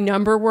a guy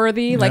number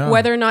worthy, like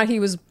whether or not he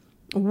was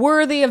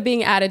worthy of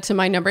being added to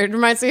my number. It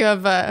reminds me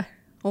of a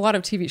lot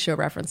of TV show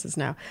references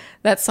now.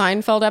 That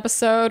Seinfeld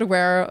episode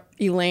where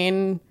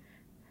Elaine,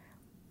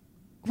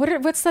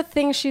 what's the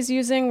thing she's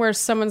using where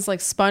someone's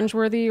like sponge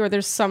worthy, or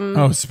there's some...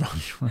 Oh,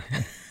 sponge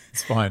worthy.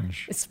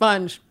 Sponge. It's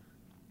sponge.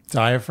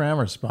 Diaphragm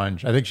or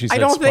sponge? I think she said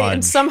sponge. I don't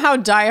think somehow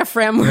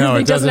diaphragm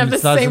worthy doesn't have the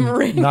same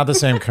ring. Not the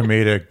same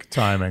comedic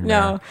timing.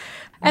 No. There.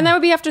 And that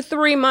would be after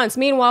 3 months.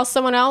 Meanwhile,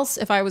 someone else,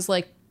 if I was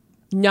like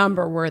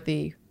number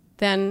worthy,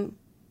 then,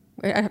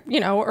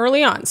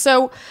 early on.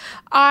 So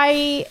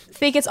I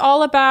think it's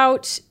all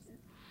about...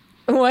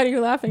 What are you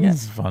laughing at?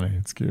 It's funny.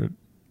 It's cute.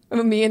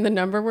 Me and the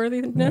number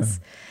worthiness?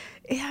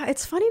 Yeah,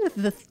 it's funny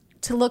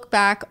to look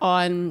back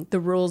on the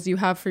rules you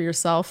have for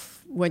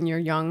yourself when you're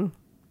young.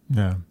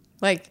 Yeah.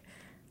 Like,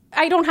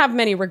 I don't have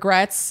many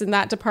regrets in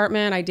that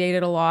department. I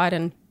dated a lot,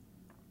 and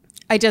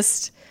I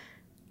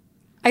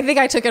think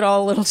I took it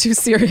all a little too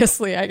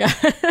seriously, I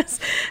guess.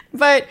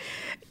 But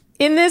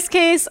in this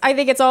case, I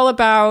think it's all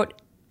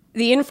about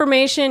the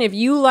information. If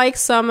you like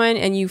someone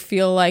and you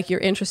feel like you're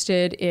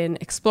interested in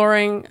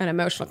exploring an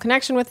emotional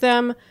connection with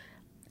them,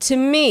 to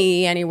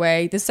me,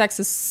 anyway, the sex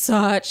is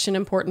such an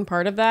important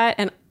part of that.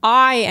 And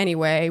I,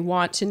 anyway,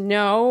 want to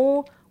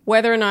know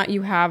whether or not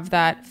you have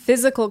that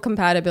physical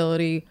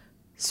compatibility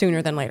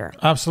sooner than later.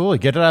 Absolutely.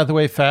 Get it out of the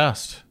way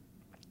fast.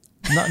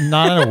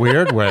 Not in a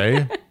weird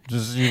way.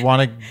 Just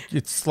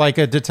it's like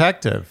a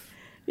detective.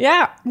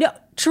 Yeah. No,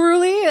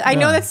 truly. I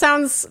know that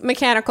sounds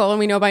mechanical, and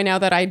we know by now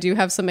that I do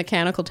have some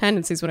mechanical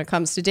tendencies when it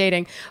comes to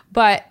dating.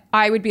 But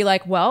I would be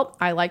like, well,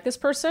 I like this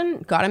person.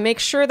 Got to make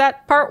sure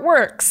that part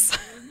works.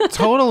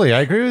 Totally.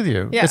 I agree with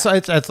you. Yeah.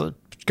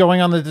 It's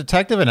going on the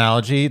detective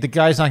analogy. The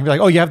guy's not going to be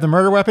like, oh, you have the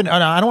murder weapon? Oh,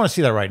 no, I don't want to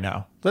see that right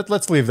now.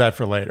 Let's leave that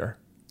for later.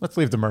 Let's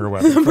leave the murder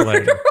weapon for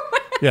later.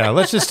 Yeah,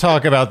 let's just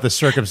talk about the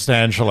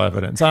circumstantial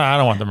evidence. I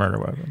don't want the murder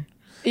weapon.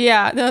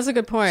 Yeah, that's a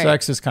good point.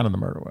 Sex is kind of the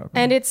murder weapon.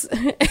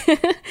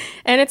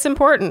 And it's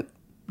important.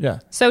 Yeah.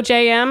 So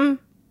JM,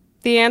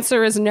 the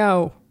answer is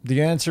no.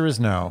 The answer is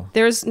no.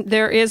 There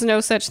is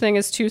no such thing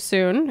as too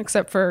soon,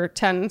 except for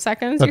 10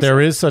 seconds. But there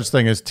is such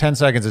thing as 10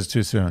 seconds is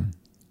too soon.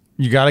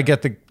 You got to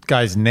get the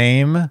guy's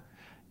name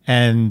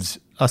and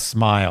a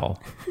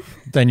smile.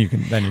 Then you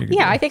can.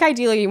 Yeah, I think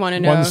ideally you want to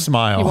know one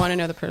smile. You want to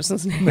know the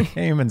person's name.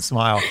 Name and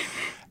smile.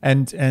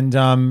 And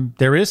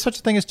there is such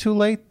a thing as too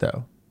late,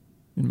 though,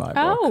 in my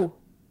book.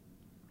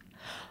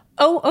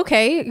 Oh,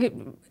 okay.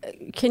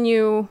 Can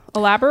you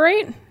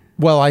elaborate?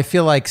 Well, I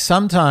feel like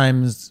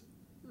sometimes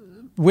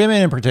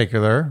women in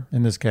particular,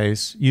 in this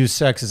case, use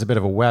sex as a bit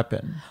of a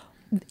weapon.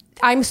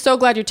 I'm so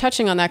glad you're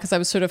touching on that, because I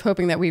was sort of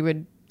hoping that we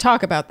would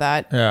talk about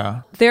that.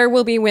 Yeah. There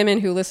will be women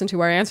who listen to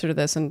our answer to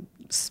this and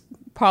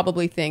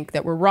probably think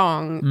that we're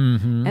wrong,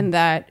 and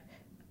that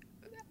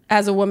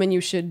as a woman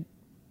you should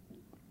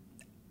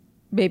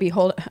maybe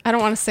hold... I don't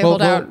want to say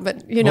hold out,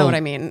 but you know what I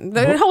mean.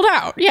 Hold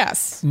out,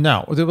 yes.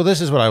 No. Well, this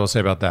is what I will say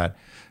about that.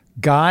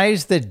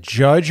 Guys that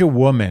judge a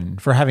woman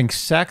for having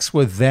sex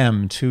with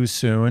them too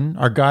soon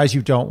are guys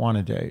you don't want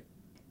to date.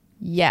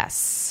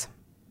 Yes.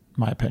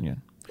 My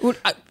opinion.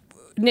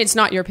 It's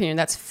not your opinion.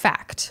 That's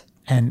fact.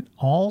 And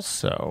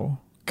also,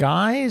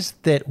 guys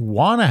that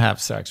want to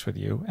have sex with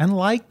you and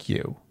like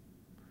you,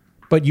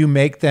 but you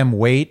make them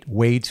wait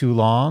way too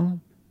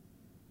long,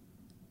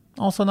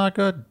 also not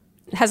good.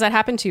 Has that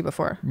happened to you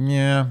before?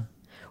 Yeah.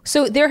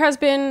 So there have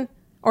been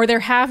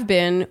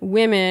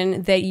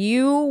women that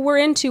you were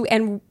into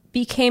and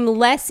became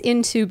less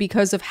into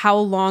because of how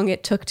long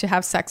it took to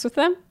have sex with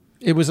them?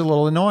 It was a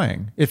little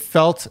annoying. It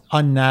felt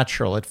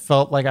unnatural. It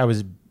felt like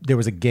there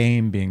was a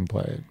game being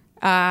played.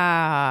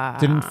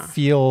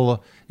 It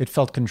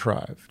felt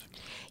contrived.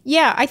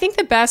 Yeah, I think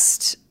the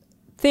best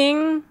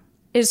thing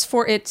is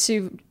for it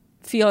to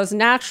feel as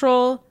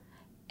natural.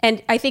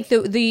 And I think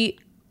the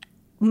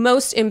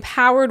most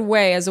empowered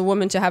way as a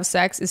woman to have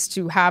sex is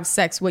to have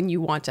sex when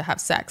you want to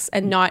have sex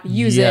and not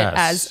use it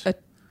as a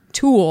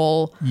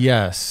tool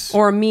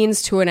or a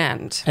means to an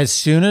end. As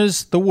soon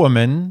as the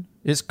woman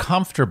is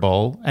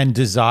comfortable and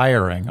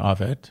desiring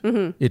of it,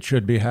 it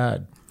should be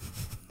had.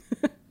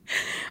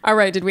 All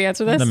right, did we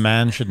answer this? The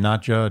man should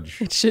not judge.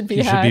 It should be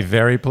He should be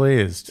very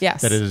pleased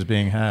that it is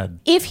being had.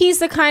 If he's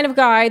the kind of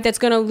guy that's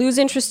going to lose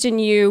interest in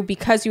you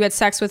because you had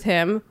sex with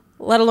him,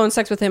 let alone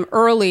sex with him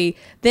early,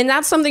 then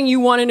that's something you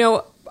want to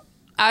know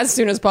as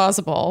soon as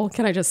possible.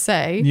 Can I just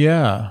say?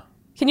 Yeah.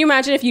 Can you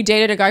imagine if you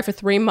dated a guy for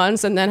 3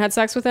 months and then had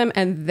sex with him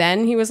and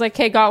then he was like,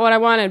 "Okay, got what I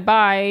wanted,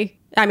 bye."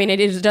 I mean,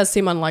 it does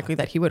seem unlikely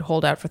that he would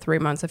hold out for 3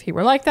 months if he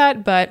were like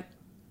that. But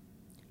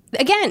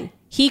again,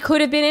 he could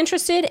have been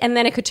interested and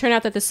then it could turn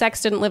out that the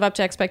sex didn't live up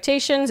to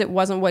expectations. It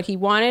wasn't what he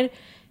wanted.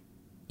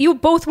 You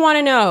both want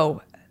to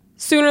know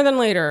sooner than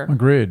later.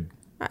 Agreed.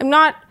 I'm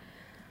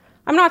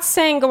not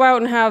saying go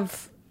out and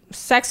have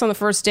sex on the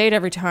first date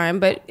every time,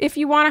 but if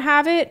you want to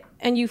have it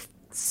and you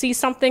see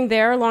something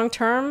there long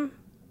term,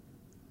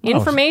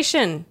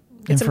 information.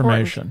 It's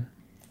information.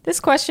 Important.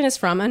 This question is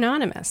from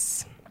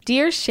Anonymous.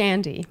 Dear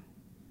Shandy,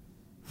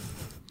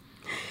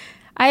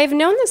 I have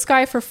known this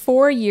guy for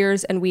 4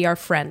 years and we are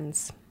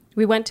friends.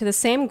 We went to the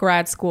same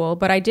grad school,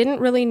 but I didn't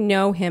really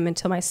know him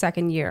until my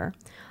second year.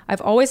 I've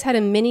always had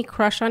a mini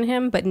crush on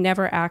him, but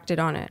never acted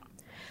on it.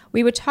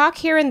 We would talk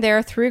here and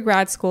there through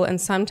grad school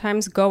and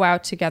sometimes go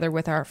out together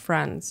with our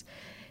friends.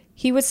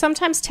 He would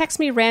sometimes text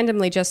me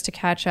randomly just to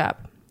catch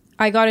up.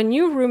 I got a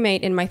new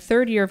roommate in my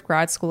third year of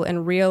grad school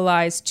and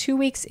realized 2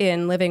 weeks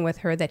in living with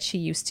her that she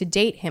used to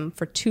date him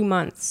for 2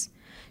 months.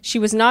 She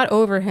was not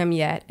over him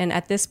yet, and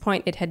at this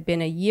point it had been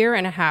 1.5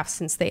 years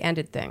since they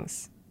ended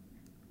things.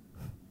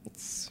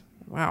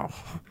 Wow.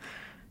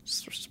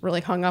 Just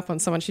really hung up on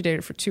someone she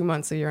dated for 2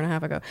 months 1.5 years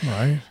ago.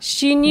 Right.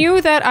 She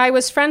knew that I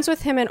was friends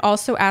with him and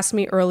also asked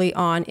me early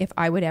on if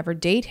I would ever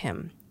date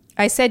him.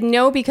 I said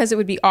no because it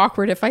would be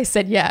awkward if I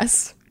said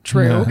yes.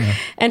 True.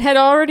 And had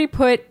already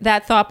put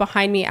that thought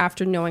behind me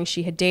after knowing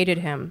she had dated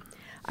him.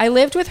 I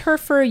lived with her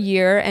for 1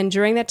 year, and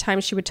during that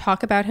time she would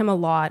talk about him a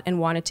lot and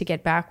wanted to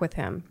get back with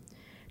him.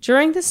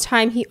 During this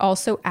time, he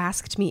also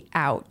asked me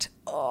out.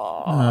 But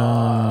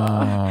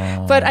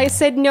I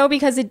said no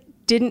because it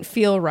didn't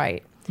feel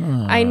right.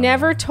 I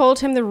never told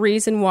him the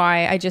reason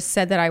why. I just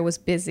said that I was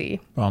busy.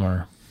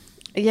 Bummer.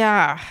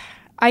 Yeah.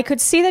 I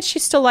could see that she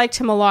still liked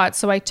him a lot,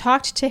 so I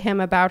talked to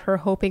him about her,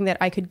 hoping that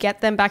I could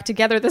get them back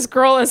together. This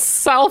girl is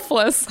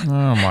selfless.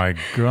 Oh, my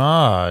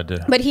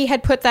God. But he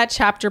had put that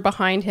chapter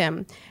behind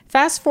him.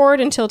 Fast forward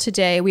until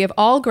today, we have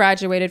all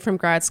graduated from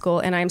grad school,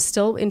 and I'm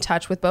still in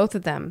touch with both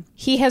of them.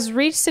 He has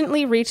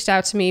recently reached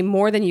out to me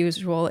more than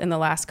usual in the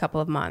last couple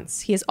of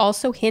months. He has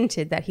also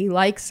hinted that he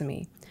likes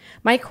me.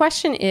 My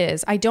question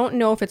is, I don't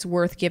know if it's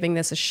worth giving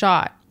this a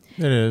shot.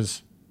 It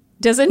is.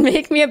 Does it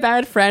make me a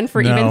bad friend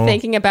for even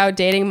thinking about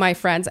dating my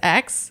friend's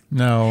ex?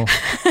 No.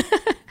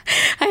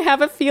 I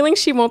have a feeling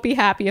she won't be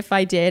happy if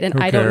I did,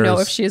 and I don't know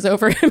if she's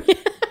over him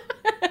yet.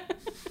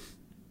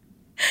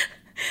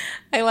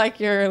 I like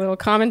your little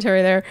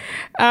commentary there.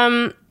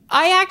 I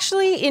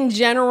actually, in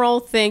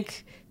general,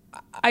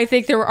 I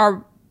think there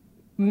are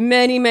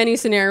many, many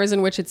scenarios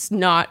in which it's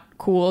not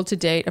cool to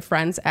date a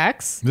friend's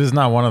ex. This is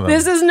not one of them.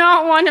 This is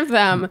not one of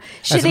them.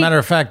 As a matter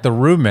of fact, the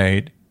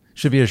roommate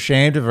should be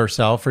ashamed of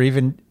herself for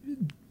even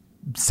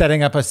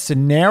setting up a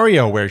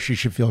scenario where she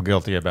should feel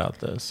guilty about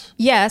this.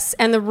 Yes,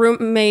 and the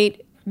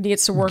roommate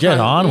needs to work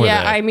on with it.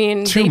 Yeah, I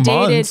mean, 2 months.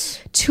 They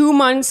dated 2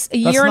 months, a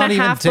year and a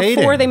half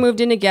before they moved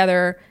in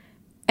together,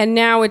 and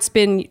now it's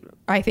been,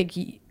 I think,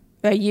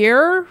 a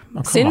year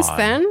since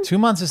then. 2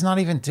 months is not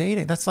even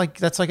dating. That's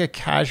like a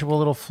casual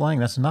little fling.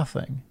 That's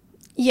nothing.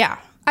 Yeah,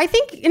 I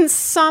think in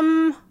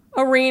some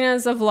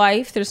arenas of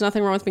life, there's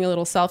nothing wrong with being a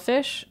little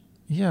selfish.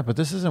 Yeah, but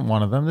this isn't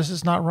one of them. This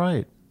is not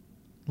right.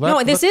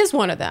 This is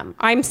one of them.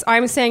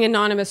 I'm saying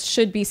Anonymous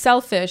should be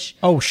selfish.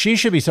 Oh, she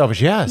should be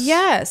selfish. Yes.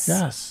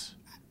 Yes.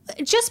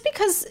 Just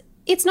because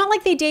it's not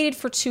like they dated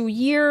for 2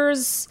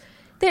 years.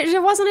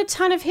 There wasn't a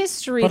ton of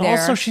history there. But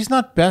also, she's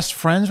not best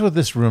friends with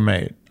this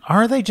roommate.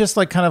 Are they just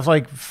kind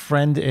of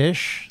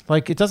friend-ish?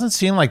 It doesn't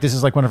seem like this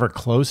is one of her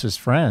closest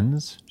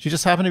friends. She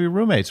just happened to be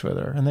roommates with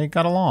her and they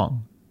got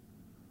along.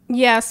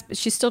 Yes, but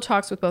she still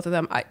talks with both of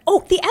them.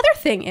 The other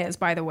thing is,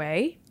 by the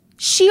way,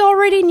 she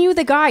already knew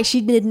the guy.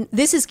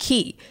 This is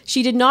key.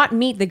 She did not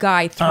meet the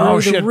guy through the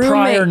roommate. She had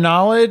prior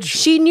knowledge?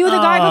 She knew the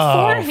guy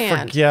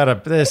beforehand. Forget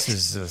it. This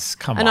is just,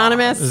 come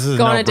Anonymous, on. This is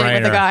go on a date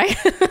with the guy.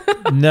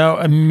 No,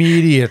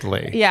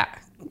 immediately. Yeah.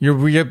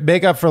 You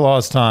make up for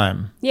lost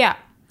time. Yeah.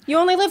 You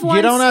only live once.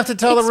 You don't have to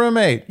tell the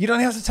roommate. You don't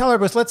have to tell her.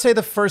 But let's say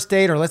the first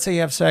date, or let's say you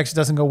have sex, it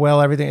doesn't go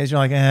well, everything is, you're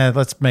like,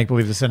 let's make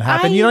believe this didn't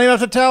happen. You don't even have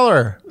to tell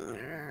her.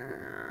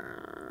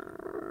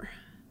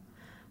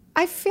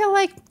 I feel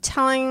like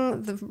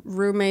telling the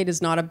roommate is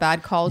not a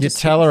bad call. You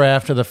tell her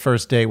after the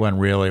first date went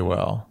really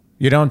well.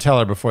 You don't tell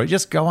her before. You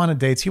just go on a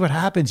date, see what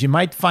happens. You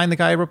might find the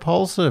guy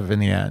repulsive in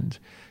the end.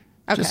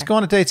 Okay. Just go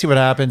on a date, see what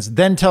happens.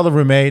 Then tell the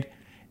roommate.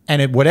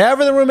 And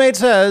whatever the roommate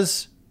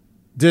says,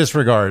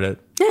 disregard it.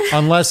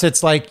 Unless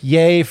it's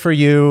yay for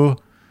you,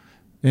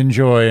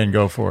 enjoy and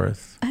go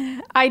forth.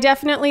 I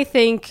definitely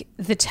think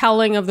the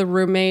telling of the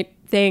roommate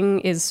thing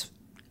is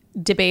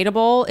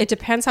debatable. It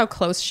depends how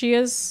close she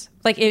is.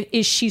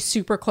 Is she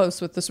super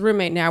close with this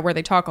roommate now where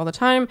they talk all the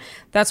time?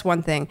 That's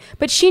one thing.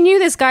 But she knew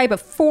this guy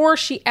before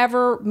she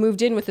ever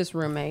moved in with this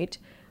roommate.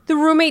 The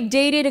roommate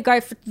dated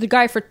the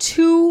guy for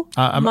 2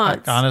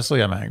 months.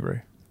 Honestly, I'm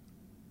angry.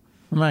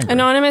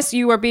 Anonymous,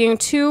 you are being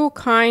too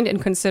kind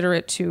and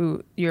considerate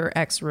to your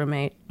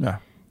ex-roommate. Yeah.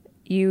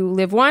 You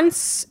live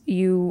once.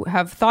 You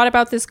have thought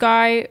about this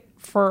guy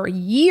for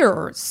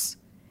years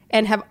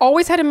and have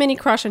always had a mini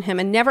crush on him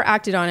and never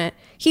acted on it.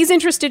 He's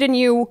interested in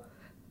you.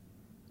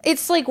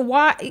 It's like,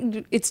 why?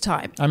 It's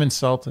time. I'm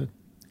insulted.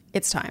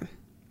 It's time.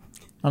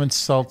 I'm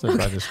insulted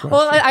by this question.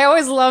 Well, I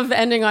always love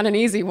ending on an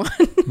easy one.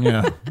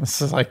 Yeah.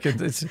 This is like,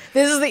 this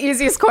is the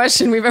easiest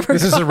question we've ever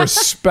This is a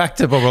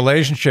respectable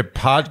relationship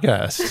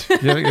podcast.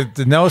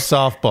 No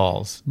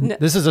softballs. No.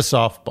 This is a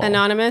softball.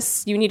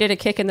 Anonymous, you needed a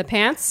kick in the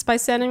pants by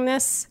sending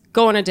this?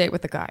 Go on a date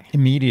with the guy.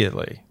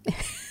 Immediately.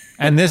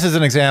 And this is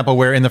an example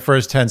where in the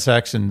first 10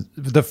 seconds,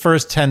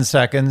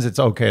 it's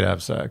okay to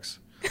have sex.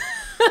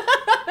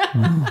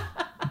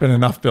 Been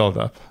enough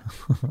buildup.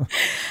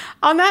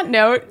 On that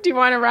note, do you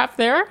want to wrap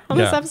there on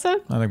this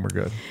episode? I think we're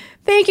good.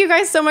 Thank you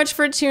guys so much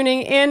for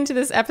tuning in to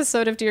this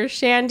episode of Dear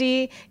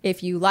Shandy.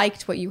 If you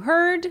liked what you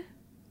heard,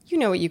 you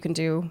know what you can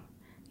do.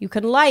 You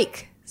can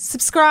like,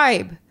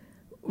 subscribe,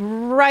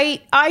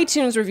 write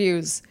iTunes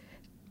reviews,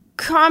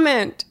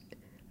 comment,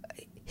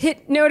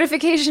 hit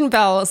notification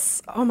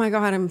bells. Oh my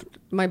God,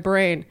 my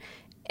brain.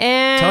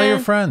 And tell your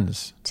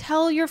friends.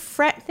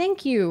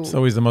 Thank you. It's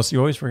always you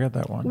always forget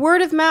that one.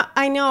 Word of mouth,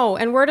 I know.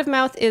 And word of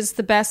mouth is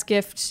the best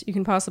gift you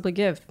can possibly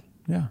give.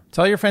 Yeah.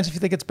 Tell your friends if you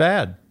think it's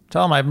bad.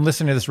 Tell them I'm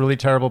listening to this really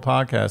terrible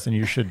podcast and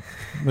you should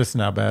listen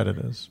how bad it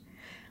is.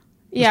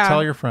 Just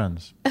tell your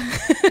friends.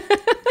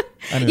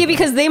 Yeah,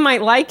 because they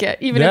might like it,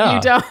 even if you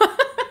don't.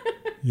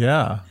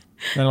 Yeah.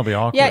 Then it'll be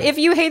awkward. Yeah, if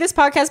you hate this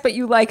podcast, but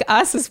you like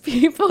us as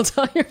people,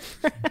 tell your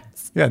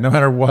friends. Yeah, no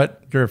matter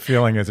what your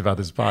feeling is about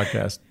this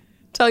podcast.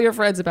 Tell your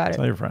friends about it.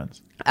 Tell your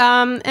friends.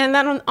 And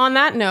then on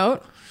that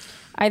note,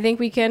 I think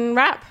we can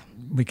wrap.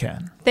 We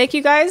can. Thank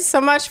you guys so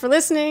much for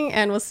listening,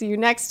 and we'll see you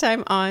next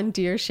time on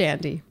Dear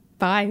Shandy.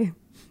 Bye.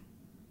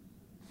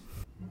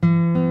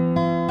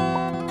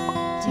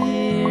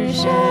 Dear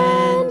Shandy.